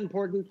why is that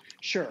important?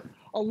 Sure.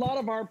 A lot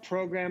of our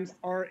programs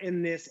are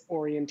in this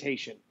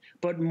orientation,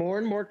 but more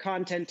and more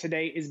content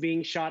today is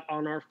being shot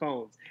on our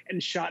phones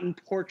and shot in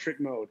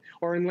portrait mode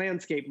or in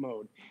landscape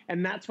mode.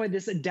 And that's why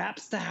this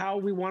adapts to how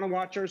we want to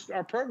watch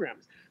our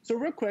programs. So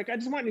real quick, I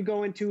just want to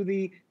go into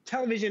the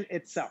television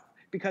itself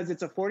because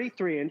it's a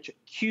 43-inch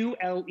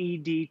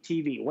QLED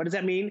TV. What does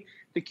that mean?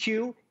 The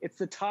Q, it's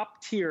the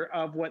top tier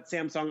of what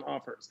Samsung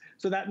offers.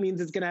 So that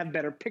means it's going to have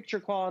better picture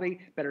quality,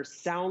 better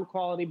sound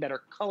quality,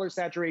 better color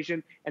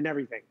saturation, and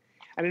everything.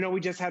 And I know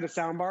we just had a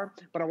sound bar,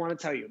 but I want to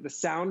tell you, the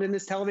sound in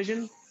this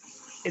television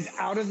is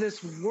out of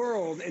this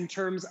world in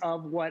terms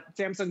of what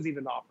Samsung's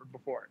even offered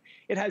before.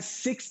 It has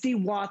 60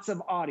 watts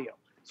of audio.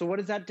 So what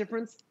is that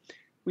difference?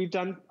 We've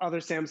done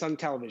other Samsung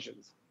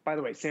televisions. By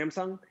the way,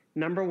 Samsung,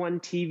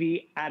 #1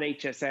 TV at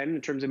HSN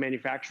in terms of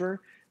manufacturer,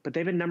 but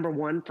they've been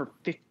 #1 for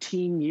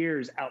 15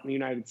 years out in the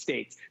United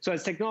States. So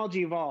as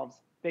technology evolves,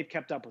 they've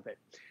kept up with it.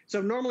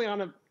 So normally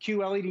on a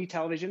QLED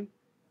television,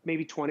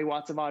 maybe 20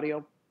 watts of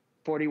audio,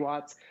 40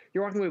 watts,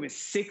 you're walking away with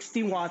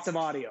 60 watts of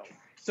audio.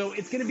 So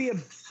it's gonna be a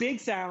big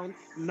sound,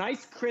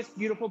 nice, crisp,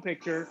 beautiful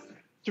picture,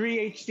 3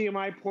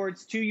 HDMI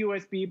ports, 2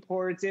 USB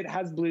ports, it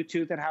has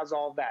Bluetooth, it has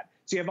all of that.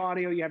 So you have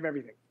audio, you have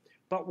everything.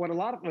 But what a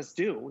lot of us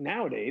do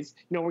nowadays,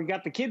 we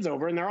got the kids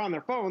over and they're on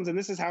their phones and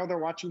this is how they're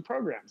watching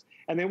programs.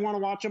 And they wanna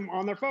watch them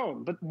on their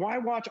phone. But why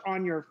watch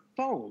on your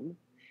phone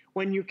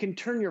when you can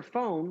turn your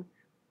phone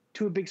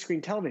to a big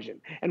screen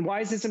television? And why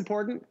is this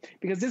important?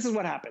 Because this is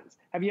what happens.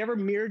 Have you ever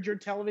mirrored your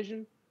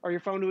television or your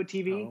phone to a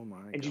TV? Oh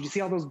my God. And did you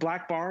see all those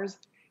black bars?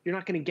 You're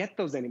not gonna get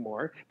those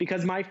anymore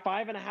because my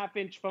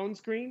 5.5-inch phone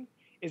screen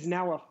is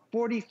now a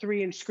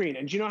 43-inch screen.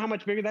 And do you know how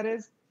much bigger that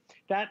is?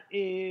 That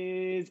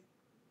is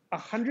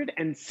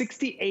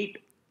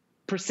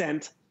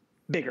 168%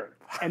 bigger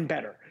and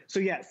better. So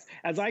yes,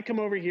 as I come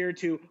over here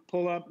to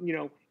pull up,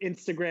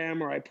 Instagram,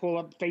 or I pull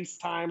up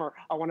FaceTime, or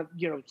I want to,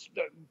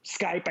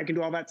 Skype, I can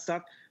do all that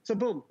stuff. So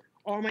boom,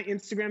 all my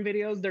Instagram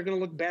videos, they're going to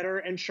look better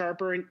and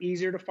sharper and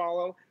easier to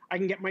follow. I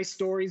can get my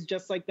stories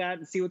just like that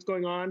and see what's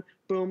going on.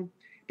 Boom.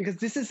 Because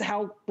this is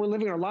how we're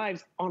living our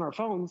lives on our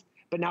phones,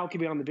 but now it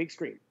can be on the big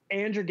screen.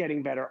 And you're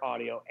getting better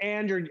audio,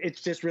 and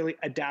it's just really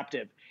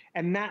adaptive.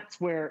 And that's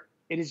where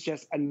it is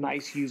just a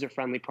nice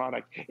user-friendly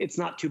product. It's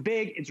not too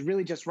big, it's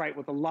really just right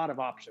with a lot of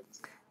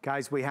options.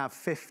 Guys, we have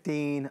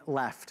 15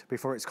 left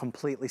before it's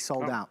completely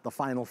sold out. The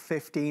final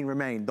 15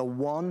 remain. The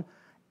one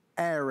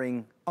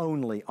airing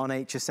only on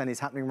HSN is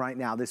happening right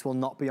now. This will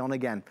not be on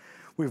again.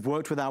 We've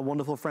worked with our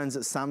wonderful friends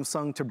at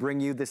Samsung to bring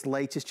you this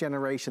latest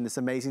generation, this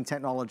amazing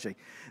technology.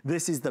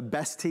 This is the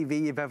best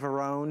TV you've ever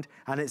owned,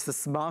 and it's the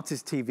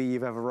smartest TV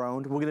you've ever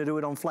owned. We're gonna do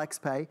it on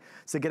FlexPay,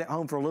 so get it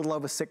home for a little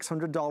over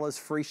 $600,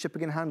 free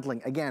shipping and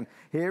handling. Again,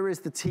 here is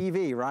the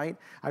TV, right?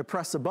 I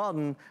press a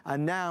button,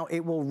 and now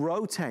it will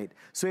rotate.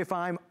 So if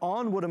I'm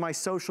on one of my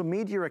social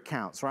media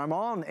accounts, or I'm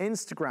on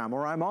Instagram,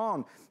 or I'm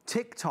on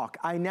TikTok,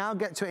 I now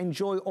get to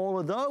enjoy all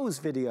of those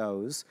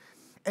videos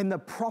in the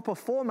proper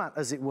format,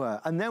 as it were.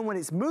 And then when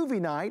it's movie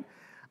night,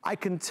 I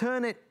can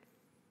turn it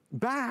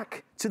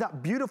back to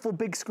that beautiful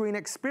big screen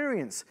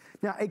experience.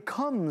 Now, it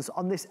comes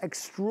on this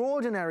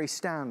extraordinary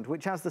stand,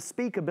 which has the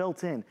speaker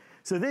built in.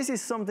 So this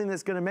is something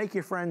that's gonna make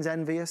your friends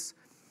envious,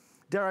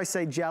 dare I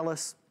say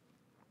jealous.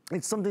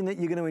 It's something that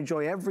you're gonna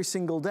enjoy every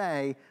single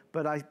day,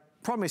 but I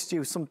promised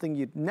you something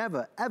you'd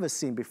never, ever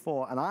seen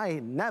before, and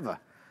I never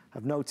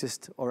have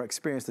noticed or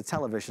experienced a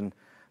television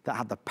that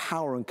had the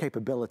power and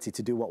capability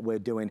to do what we're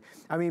doing.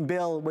 I mean,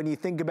 Bill, when you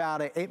think about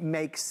it, it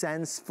makes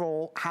sense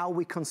for how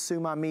we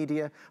consume our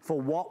media, for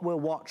what we're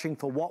watching,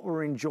 for what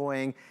we're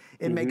enjoying.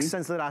 It makes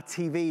sense that our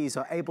TVs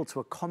are able to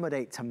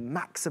accommodate to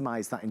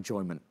maximize that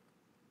enjoyment.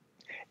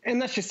 And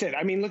that's just it.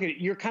 I mean, look at it.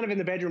 You're kind of in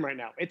the bedroom right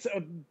now. It's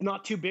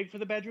not too big for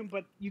the bedroom,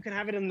 but you can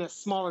have it in the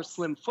smaller,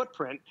 slim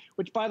footprint,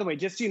 which, by the way,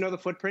 just so you know the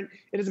footprint,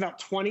 it is about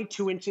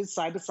 22 inches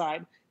side to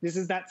side. This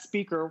is that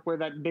speaker where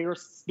that bigger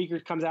speaker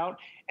comes out.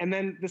 And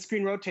then the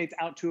screen rotates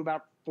out to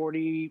about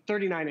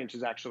 39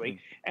 inches, actually.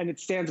 And it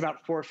stands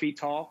about 4 feet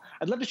tall.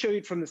 I'd love to show you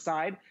it from the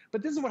side,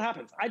 but this is what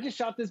happens. I just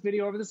shot this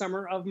video over the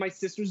summer of my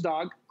sister's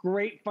dog.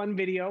 Great, fun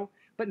video.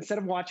 But instead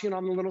of watching it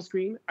on the little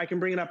screen, I can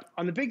bring it up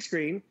on the big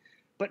screen.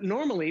 But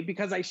normally,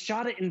 because I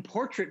shot it in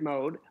portrait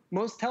mode,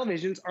 most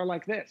televisions are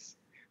like this.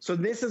 So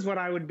this is what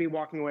I would be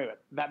walking away with,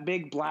 that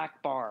big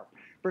black bar,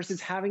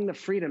 versus having the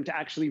freedom to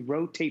actually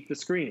rotate the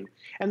screen.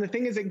 And the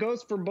thing is, it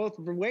goes for both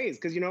ways,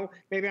 because, you know,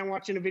 maybe I'm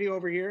watching a video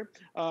over here,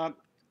 one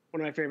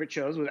of my favorite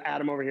shows with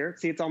Adam over here.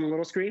 See, it's on the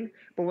little screen.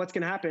 But what's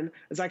going to happen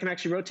is I can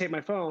actually rotate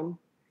my phone,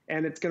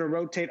 and it's going to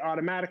rotate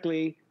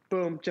automatically,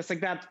 boom, just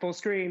like that, full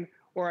screen,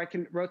 or I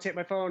can rotate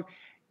my phone.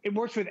 It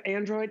works with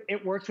Android.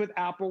 It works with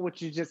Apple,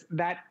 which is just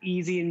that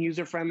easy and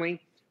user-friendly.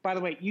 By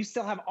the way, you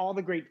still have all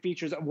the great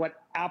features of what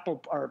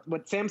Apple or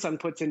what Samsung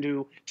puts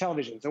into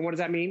televisions. And what does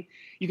that mean?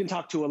 You can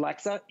talk to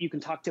Alexa. You can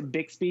talk to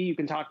Bixby. You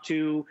can talk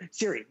to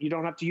Siri. You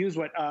don't have to use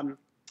what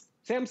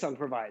Samsung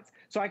provides.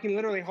 So I can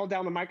literally hold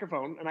down the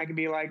microphone, and I can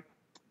be like,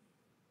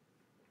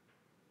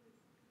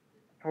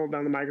 hold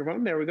down the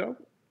microphone. There we go.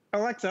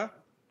 Alexa,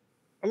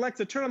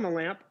 turn on the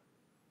lamp.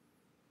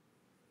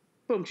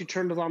 Boom, she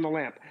turned on the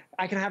lamp.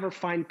 I can have her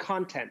find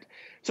content.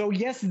 So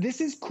yes,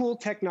 this is cool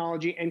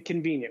technology and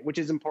convenient, which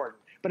is important.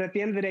 But at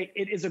the end of the day,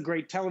 it is a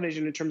great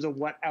television in terms of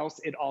what else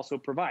it also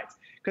provides.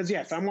 Because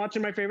yes, I'm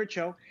watching my favorite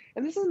show,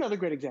 and this is another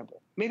great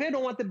example. Maybe I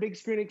don't want the big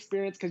screen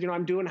experience because, you know,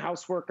 I'm doing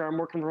housework or I'm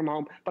working from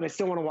home, but I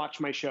still want to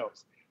watch my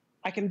shows.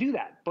 I can do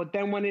that. But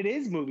then when it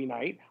is movie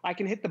night, I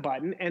can hit the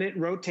button and it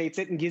rotates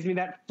it and gives me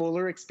that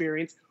fuller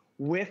experience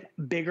with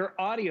bigger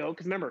audio.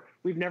 Because remember,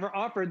 we've never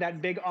offered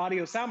that big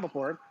audio sound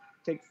before.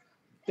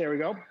 There we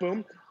go,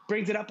 boom.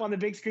 Brings it up on the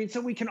big screen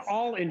so we can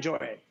all enjoy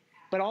it.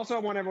 But also I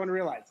want everyone to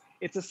realize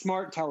it's a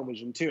smart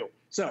television too.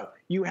 So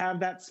you have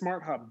that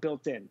smart hub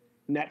built in.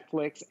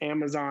 Netflix,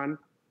 Amazon,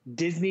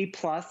 Disney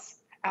Plus,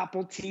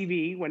 Apple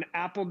TV. When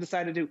Apple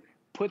decided to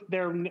put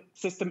their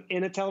system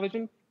in a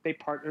television, they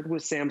partnered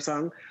with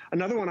Samsung.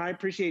 Another one I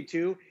appreciate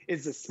too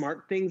is the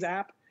Smart Things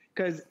app,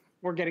 because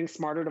we're getting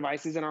smarter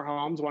devices in our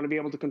homes, want to be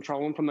able to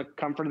control them from the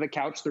comfort of the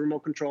couch, the remote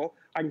control.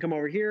 I can come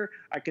over here,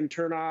 I can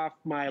turn off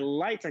my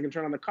lights, I can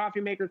turn on the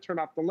coffee maker, turn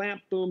off the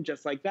lamp, boom,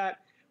 just like that,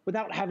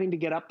 without having to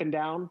get up and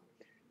down.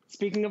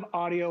 Speaking of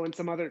audio and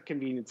some other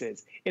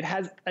conveniences, it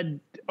has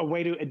a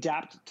way to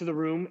adapt to the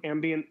room,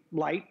 ambient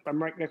light.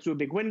 I'm right next to a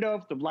big window.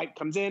 If the light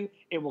comes in,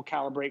 it will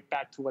calibrate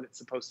back to what it's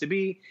supposed to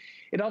be.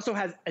 It also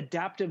has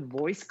adaptive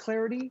voice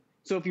clarity.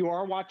 So if you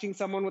are watching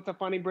someone with a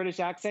funny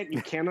British accent,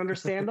 you can't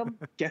understand them.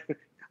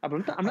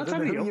 I'm not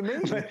talking to you.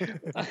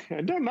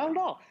 Not at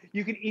all.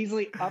 You can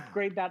easily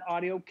upgrade that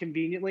audio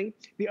conveniently.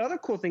 The other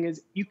cool thing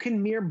is you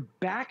can mirror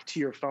back to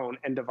your phone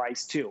and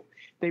device too.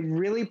 They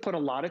really put a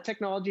lot of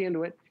technology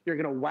into it. You're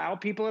going to wow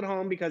people at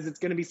home because it's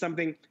going to be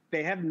something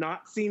they have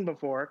not seen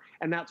before,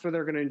 and that's where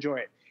they're going to enjoy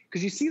it.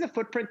 Because you see the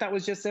footprint that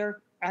was just there?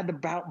 I had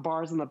the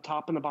bars on the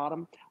top and the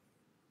bottom.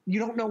 You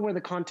don't know where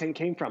the content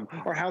came from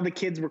or how the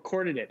kids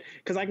recorded it.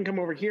 Because I can come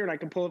over here and I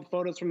can pull up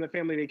photos from the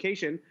family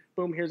vacation.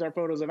 Boom, here's our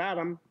photos of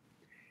Adam.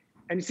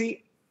 And you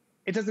see,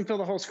 it doesn't fill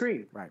the whole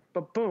screen. Right.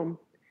 But boom,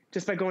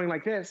 just by going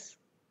like this,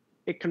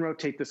 it can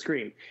rotate the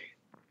screen.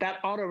 That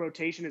auto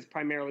rotation is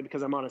primarily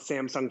because I'm on a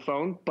Samsung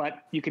phone,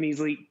 but you can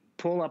easily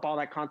pull up all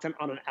that content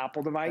on an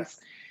Apple device.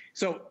 Yes.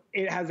 So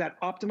it has that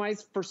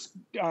optimized for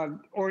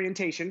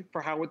orientation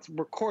for how it's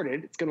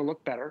recorded. It's going to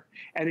look better.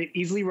 And it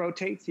easily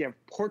rotates. You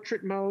have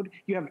portrait mode.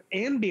 You have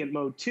ambient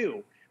mode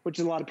too, which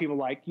a lot of people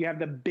like. You have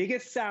the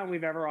biggest sound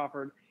we've ever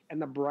offered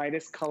and the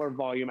brightest color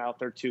volume out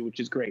there too, which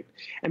is great.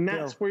 And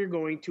that's where you're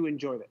going to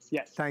enjoy this.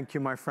 Yes. Thank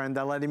you, my friend.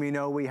 They're letting me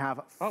know we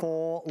have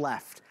 4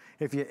 left.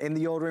 If you're in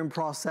the ordering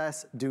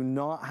process, do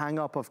not hang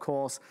up, of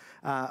course.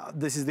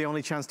 This is the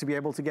only chance to be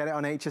able to get it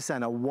on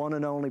HSN, a one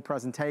and only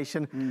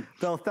presentation.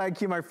 Bill,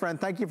 thank you, my friend.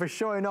 Thank you for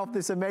showing off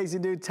this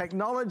amazing new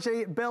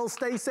technology. Bill,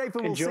 stay safe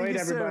and we'll see you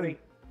soon.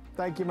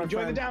 Thank you, my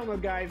friend. Enjoy the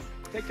download, guys.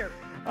 Take care.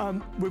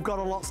 We've got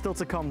a lot still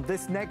to come.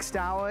 This next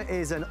hour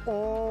is an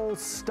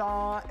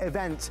all-star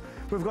event.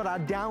 We've got our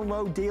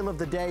download deal of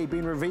the day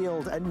being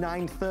revealed at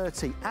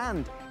 9:30.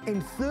 And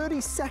in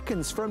 30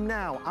 seconds from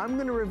now, I'm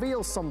going to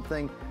reveal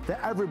something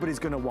that everybody's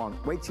going to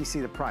want. Wait till you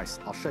see the price.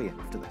 I'll show you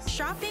after this.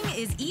 Shopping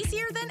is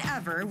easier than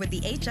ever with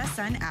the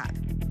HSN app.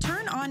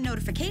 Turn on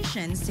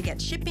notifications to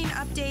get shipping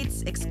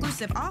updates,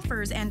 exclusive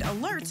offers, and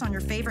alerts on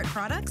your favorite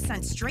products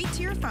sent straight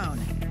to your phone.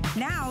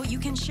 Now you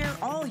can share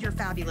all your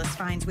fabulous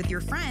finds with your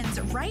friends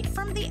right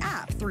from the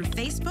app through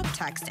Facebook,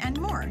 text, and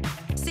more.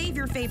 Save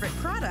your favorite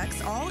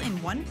products all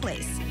in one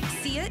place.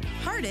 See it,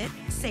 heart it,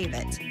 save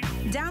it.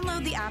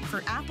 Download the app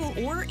for Apple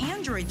or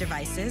Android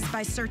devices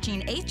by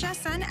searching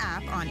HSN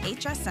app on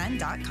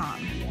hsn.com.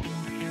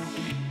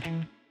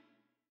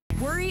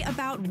 Worry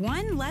about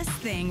one less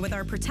thing with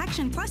our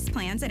Protection Plus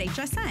plans at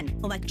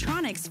HSN.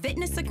 Electronics,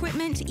 fitness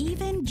equipment,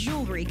 even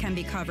jewelry can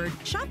be covered.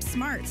 Shop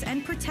smart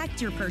and protect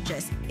your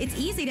purchase. It's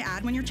easy to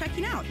add when you're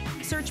checking out.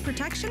 Search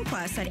Protection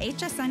Plus at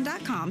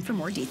hsn.com for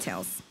more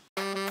details.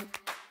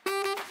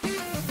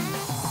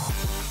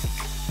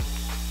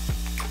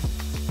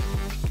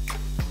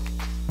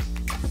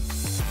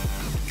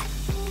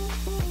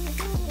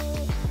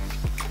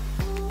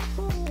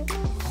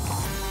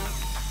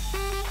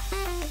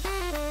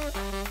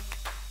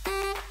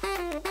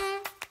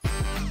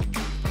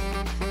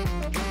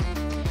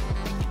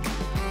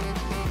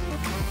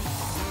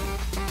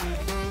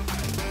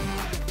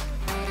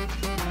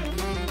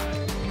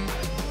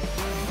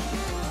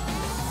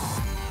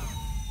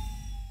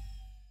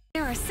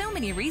 There are so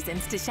many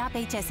reasons to shop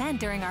HSN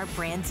during our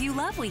Brands You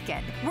Love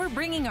weekend. We're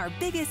bringing our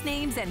biggest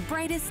names and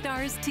brightest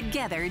stars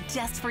together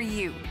just for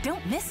you.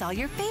 Don't miss all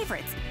your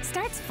favorites.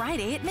 Starts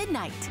Friday at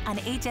midnight on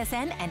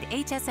HSN and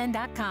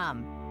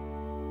hsn.com.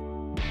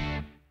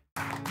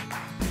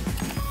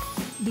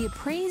 The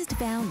appraised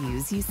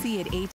values you see at